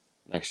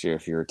next year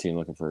if you're a team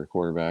looking for a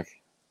quarterback?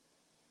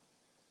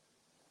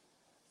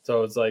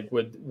 So it's like,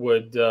 are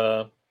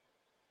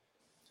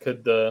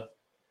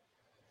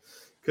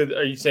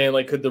you saying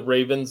like could the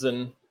Ravens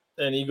and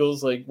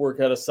Eagles like work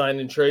out a sign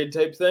and trade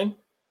type thing?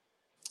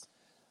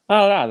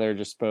 Oh no, they're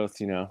just both,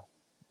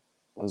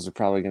 those are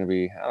probably going to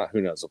be,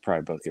 who knows, they'll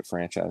probably both get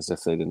franchised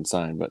if they didn't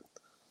sign, but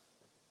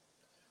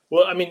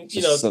well, I mean,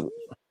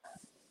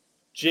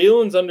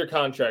 Jalen's under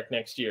contract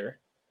next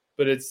year,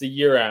 but it's the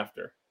year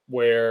after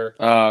where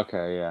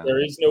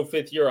there is no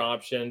 5th-year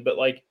option, but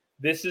like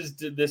this is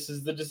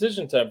the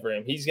decision time for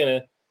him. He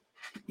gets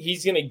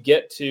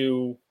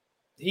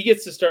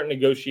to start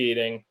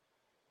negotiating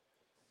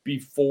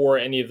before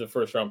any of the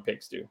first-round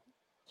picks do,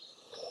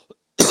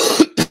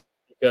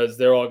 because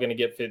they're all going to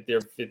get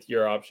their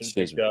 5th-year option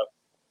picked up.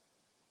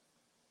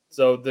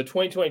 So the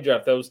 2020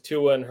 draft, that was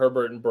Tua and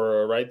Herbert and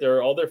Burrow, right?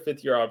 All their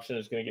 5th-year option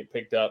is going to get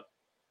picked up.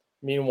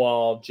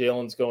 Meanwhile,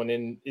 Jalen's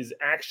is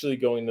actually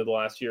going to the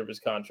last year of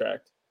his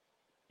contract,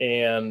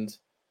 and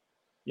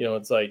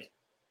it's like,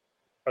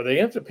 are they going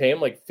to have to pay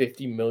him like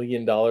 $50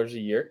 million a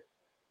year?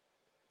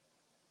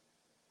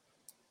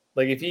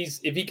 Like if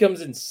he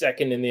comes in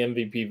second in the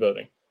MVP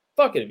voting,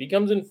 fuck it. If he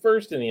comes in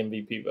first in the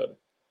MVP voting,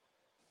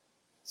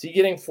 is he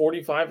getting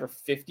 45 or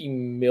 50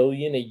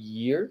 million a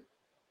year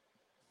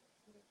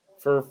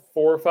for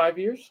 4 or 5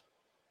 years?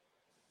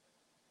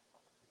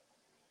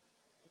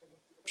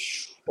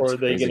 Or are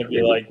they going to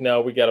be like,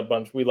 no, we got a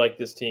bunch. We like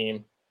this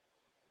team,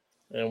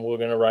 and we're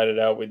going to ride it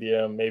out with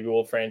you. Maybe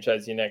we'll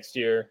franchise you next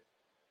year.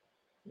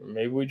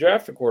 Maybe we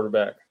draft a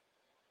quarterback.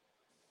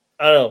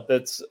 I don't know.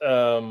 That's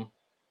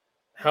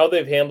how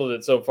they've handled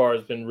it so far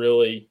has been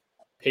really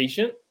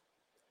patient.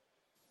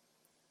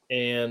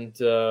 And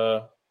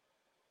I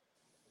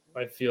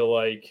feel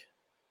like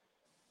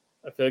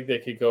they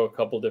could go a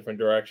couple different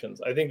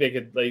directions. I think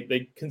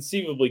they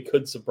conceivably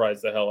could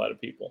surprise the hell out of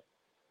people.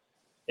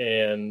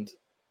 And,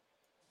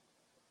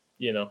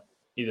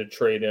 either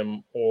trade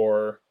him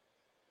or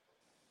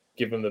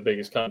give him the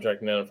biggest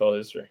contract in NFL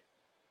history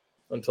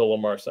until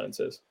Lamar signs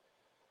his.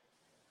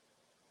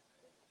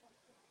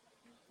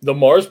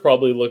 Lamar's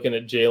probably looking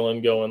at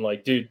Jalen going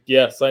like, dude,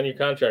 yeah, sign your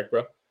contract,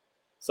 bro.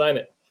 Sign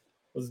it.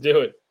 Let's do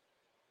it.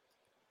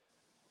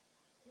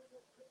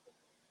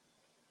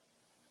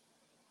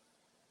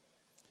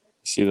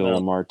 See the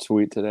Lamar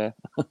tweet today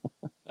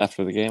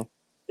after the game?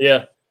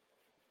 Yeah.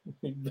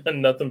 You've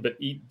done nothing but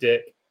eat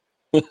dick.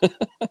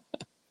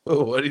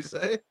 Oh, what did he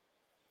say?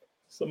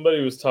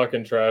 Somebody was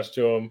talking trash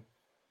to him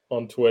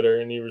on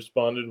Twitter, and he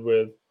responded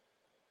with,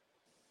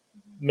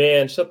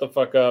 man, shut the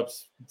fuck up,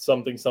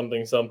 something,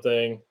 something,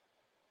 something.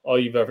 All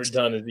you've ever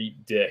done is eat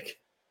dick.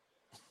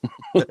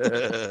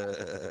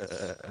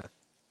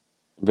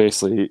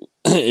 Basically,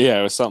 yeah,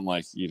 it was something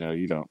like, you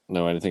don't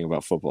know anything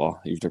about football.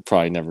 You've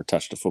probably never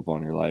touched a football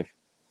in your life.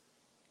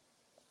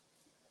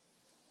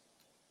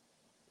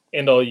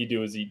 And all you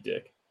do is eat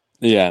dick.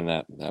 Yeah, and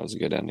that was a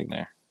good ending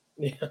there.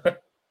 Yeah.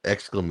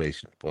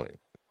 Exclamation point.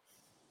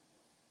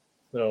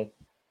 So,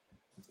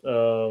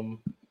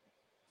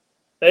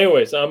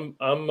 anyways, I'm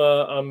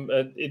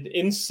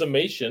in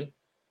summation,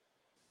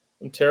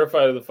 I'm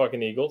terrified of the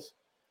fucking Eagles.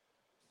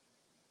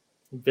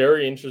 I'm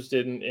very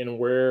interested in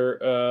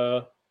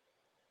where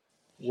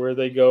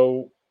they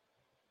go,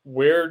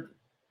 where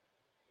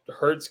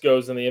Hurts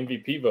goes in the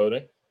MVP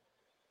voting.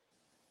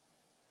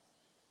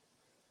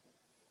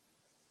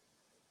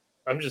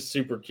 I'm just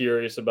super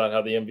curious about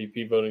how the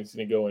MVP voting is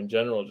going to go in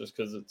general, just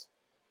because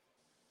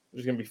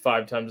there's going to be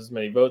 5 times as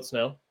many votes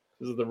now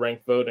because of the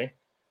ranked voting.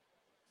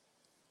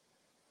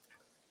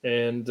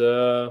 And,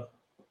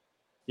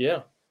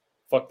 yeah,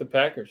 fuck the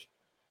Packers.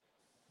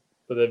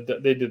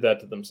 But they did that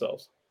to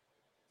themselves.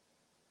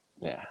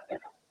 Yeah,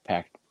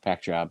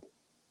 pack job.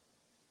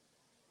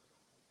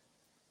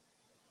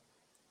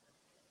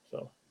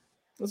 So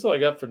that's all I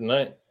got for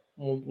tonight.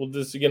 We'll do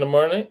this again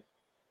tomorrow night.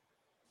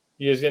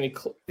 You guys got any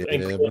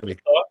buddy.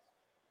 thoughts?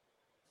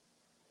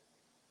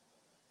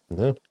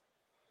 No.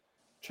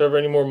 Trevor,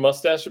 any more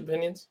mustache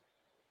opinions?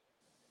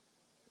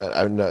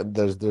 I'm not.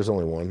 There's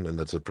only one, and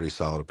that's a pretty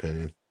solid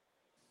opinion.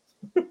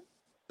 I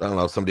don't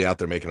know. Somebody out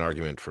there make an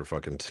argument for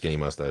fucking skinny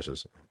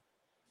mustaches.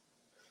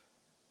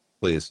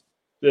 Please.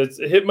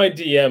 Hit my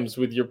DMs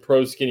with your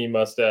pro skinny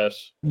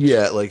mustache.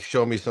 Yeah, like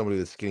show me somebody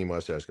with skinny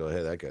mustache. Go,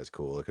 hey, that guy's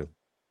cool looking.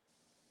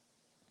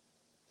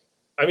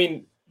 I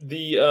mean,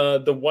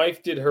 the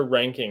wife did her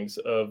rankings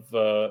of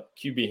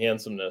QB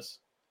handsomeness,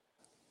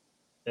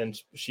 and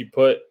she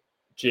put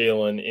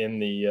Jalen in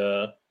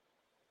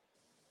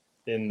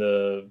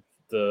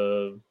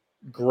the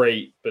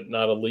great but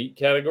not elite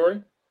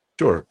category.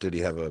 Sure. Did he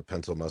have a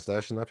pencil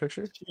mustache in that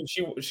picture?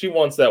 She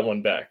wants that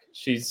one back.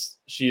 She has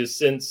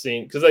since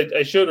seen, because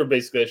I showed her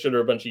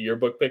a bunch of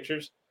yearbook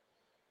pictures,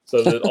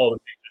 so that all the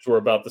pictures were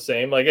about the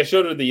same. Like I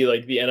showed her the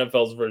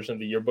NFL's version of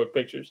the yearbook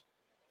pictures,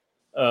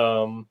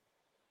 I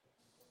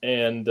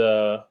think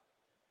the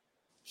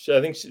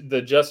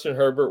Justin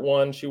Herbert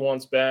one she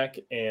wants back,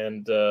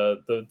 and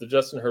the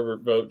Justin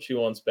Herbert vote she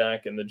wants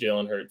back, and the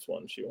Jalen Hurts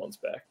one she wants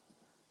back.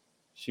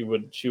 She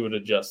would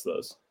adjust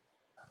those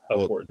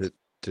upwards. Well,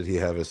 did he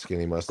have a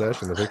skinny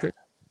mustache in the picture?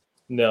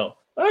 No.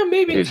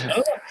 Maybe. Dude,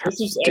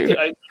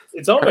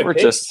 it's on my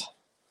page.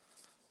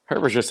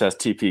 Herbert just has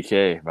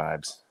TPK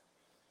vibes.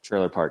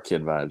 Trailer Park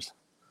Kid vibes.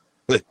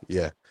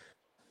 Yeah.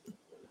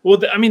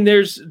 Well, I mean,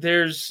 there's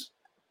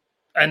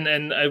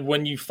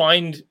when you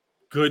find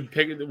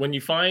when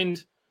you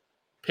find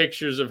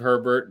pictures of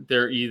Herbert,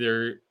 they're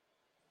either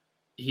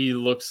he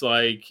looks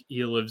like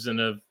he lives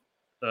in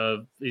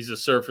he's a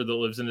surfer that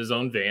lives in his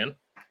own van,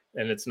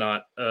 and it's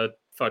not a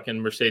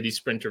fucking Mercedes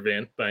Sprinter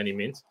van by any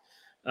means,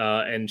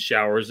 and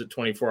showers at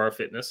 24-hour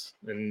fitness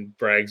and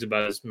brags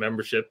about his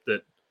membership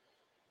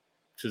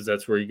because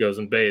that's where he goes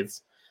and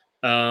bathes.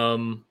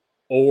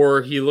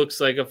 Or he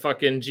looks like a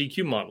fucking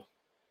GQ model,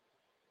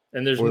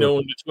 and there's no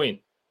in between.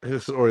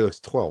 Or he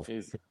looks 12.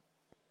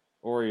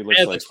 Or he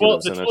looks like he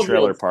lives in a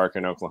trailer park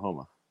in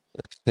Oklahoma.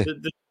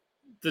 The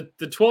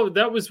 12,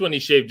 that was when he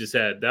shaved his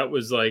head. That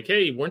was like,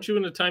 hey, weren't you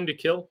in A Time to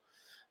Kill?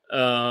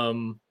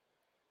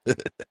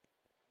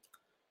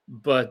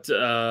 But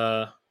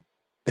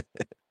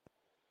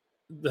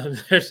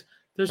there's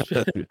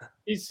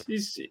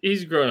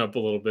he's grown up a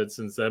little bit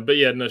since then. But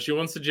yeah, no, she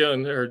wants the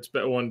Jalen Hurts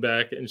one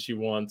back, and she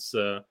wants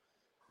the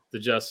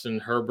Justin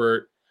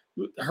Herbert.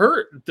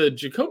 The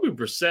Jacoby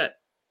Brissett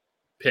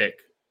pick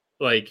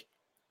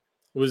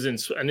was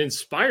an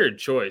inspired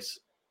choice.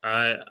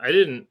 I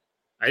didn't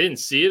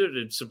see it.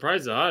 It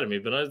surprised the hell out of me,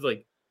 but I was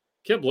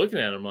kept looking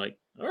at him like,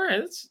 all right,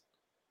 that's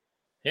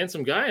a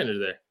handsome guy under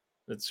there.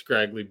 That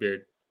scraggly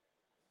beard.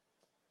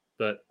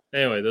 But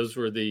anyway, those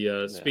were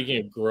the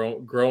speaking of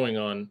growing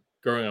on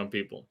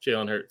people.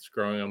 Jalen Hurts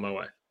growing on my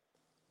wife.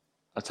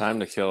 A Time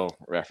to Kill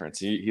reference.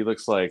 He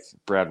looks like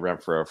Brad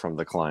Renfro from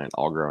The Client,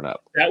 all grown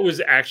up. That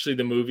was actually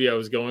the movie I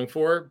was going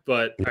for,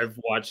 but I've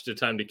watched A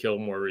Time to Kill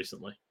more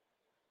recently.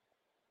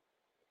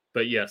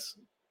 But yes,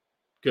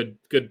 good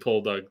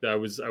pull, Doug. I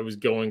was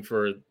going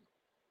for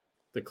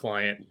The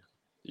Client.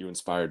 You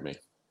inspired me.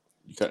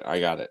 I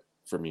got it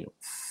from you.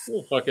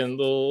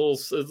 Little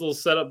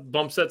setup,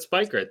 bump set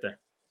spike right there.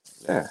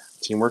 Yeah,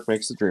 teamwork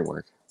makes the dream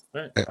work.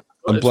 Right.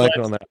 I'm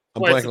blanking on that.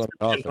 I'm blanking on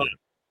the author.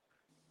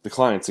 The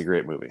Client's a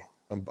great movie.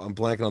 I'm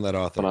blanking on that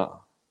author.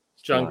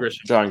 John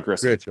Grisham. John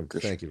Grisham.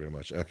 Thank you very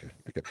much. Okay.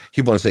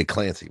 You want to say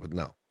Clancy, but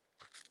no.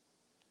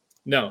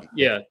 No,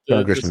 yeah.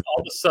 All the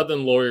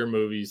Southern lawyer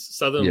movies,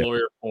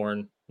 lawyer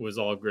porn was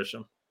all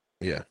Grisham.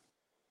 Yeah.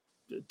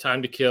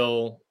 Time to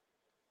Kill,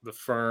 The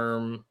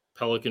Firm,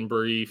 Pelican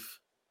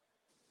Brief.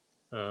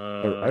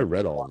 I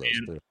read all of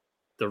those too.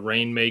 The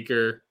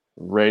Rainmaker.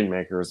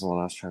 Rainmaker is the one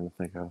I was trying to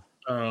think of.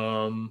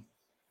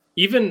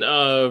 Even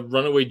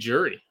Runaway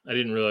Jury, I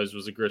didn't realize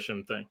was a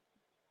Grisham thing.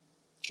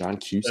 John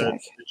Cusack.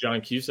 The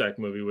John Cusack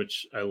movie,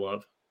 which I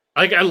love.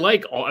 I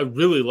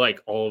really like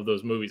all of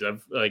those movies.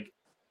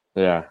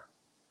 Yeah.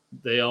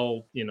 They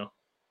all,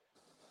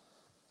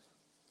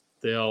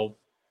 they're all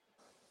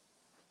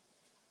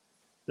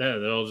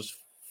just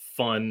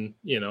fun,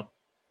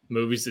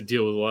 movies that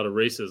deal with a lot of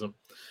racism.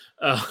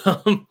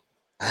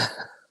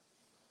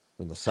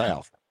 In the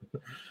South.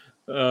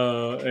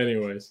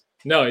 Anyways.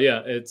 No,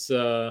 yeah, it's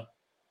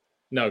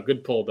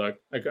good pull, Doug.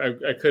 I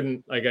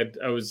couldn't I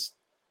was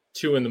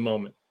too in the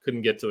moment.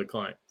 Couldn't get to the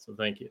client. So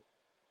thank you.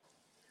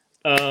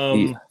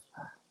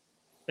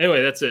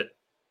 Anyway, that's it.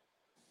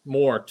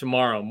 More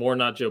tomorrow. More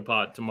Not Joe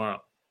Pod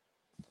tomorrow.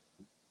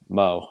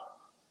 Mo.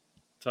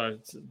 Talk.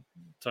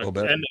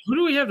 And who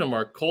do we have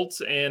tomorrow? Colts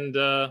and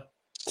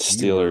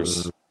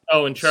Steelers.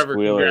 Oh, and Trevor,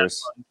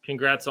 Squealers.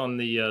 congrats on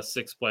the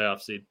 6th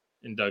playoff seed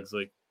in Doug's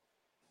league.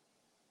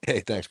 Hey,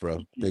 thanks, bro.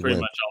 You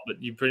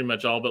pretty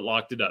much all but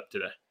locked it up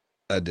today.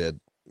 I did.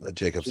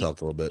 Jacobs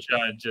helped a little bit.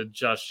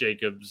 Josh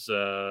Jacobs,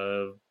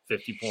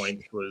 50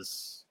 points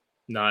was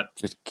not.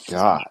 Good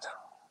God.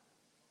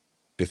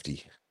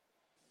 50.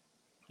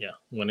 Yeah,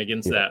 went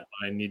against that.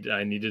 I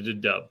needed a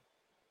dub.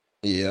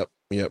 Yep.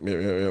 But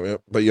I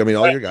mean,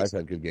 all your guys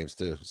had good games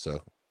too.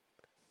 So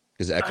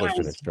because Eckler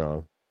finished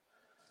strong.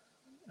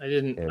 I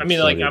didn't. And I mean,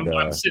 so like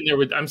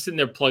did, I'm sitting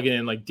there plugging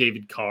in like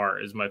David Carr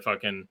as my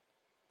fucking.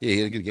 Yeah, he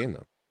had a good game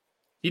though.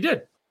 He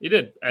did.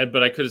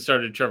 But I could have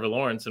started Trevor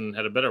Lawrence and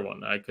had a better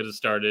one. I could have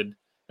started.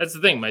 That's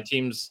the thing. My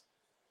team's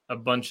a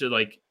bunch of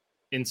like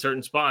in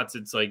certain spots.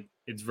 It's like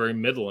it's very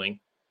middling,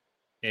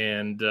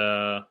 and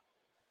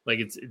like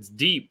it's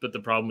deep. But the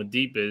problem with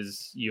deep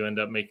is you end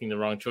up making the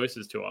wrong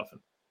choices too often.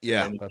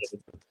 Yeah, that's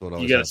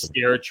what you got to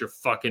stare at your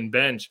fucking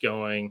bench,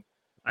 going,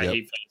 "I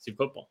hate fantasy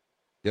football."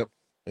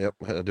 Yep.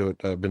 I had to do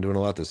it. I've been doing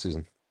a lot this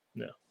season.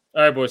 Yeah.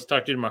 All right, boys.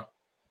 Talk to you tomorrow.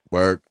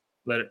 Work.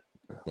 Later.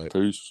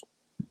 Peace.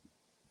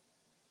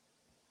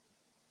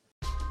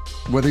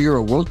 Whether you're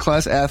a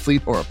world-class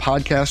athlete or a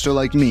podcaster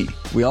like me,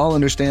 we all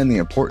understand the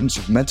importance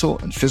of mental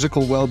and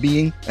physical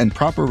well-being and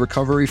proper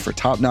recovery for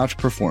top-notch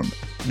performance.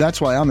 That's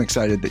why I'm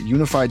excited that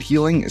Unified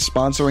Healing is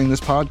sponsoring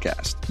this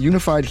podcast.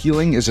 Unified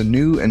Healing is a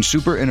new and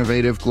super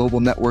innovative global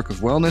network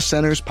of wellness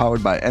centers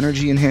powered by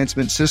Energy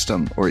Enhancement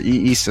System, or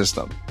EE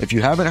System. If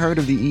you haven't heard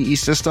of the EE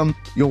System,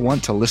 you'll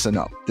want to listen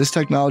up. This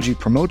technology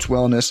promotes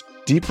wellness,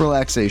 deep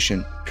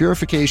relaxation,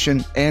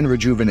 purification, and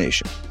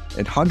rejuvenation.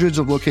 At hundreds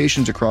of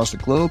locations across the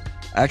globe,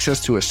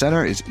 access to a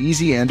center is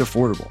easy and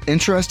affordable.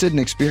 Interested in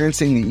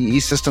experiencing the EE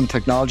System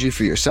technology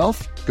for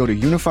yourself? Go to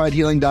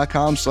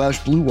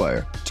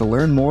unifiedhealing.com/bluewire to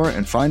learn more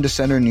and find a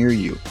center near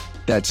you.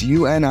 That's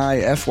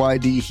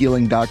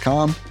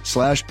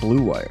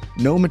unifydhealing.com/bluewire.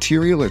 No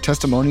material or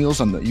testimonials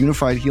on the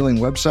Unified Healing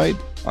website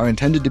are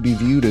intended to be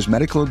viewed as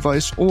medical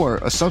advice or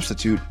a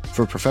substitute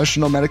for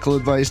professional medical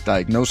advice,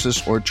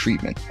 diagnosis, or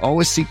treatment.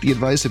 Always seek the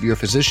advice of your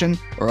physician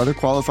or other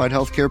qualified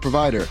healthcare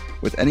provider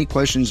with any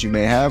questions you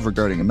may have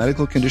regarding a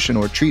medical condition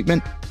or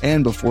treatment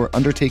and before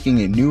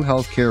undertaking a new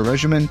healthcare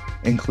regimen,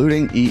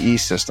 including EE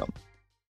System.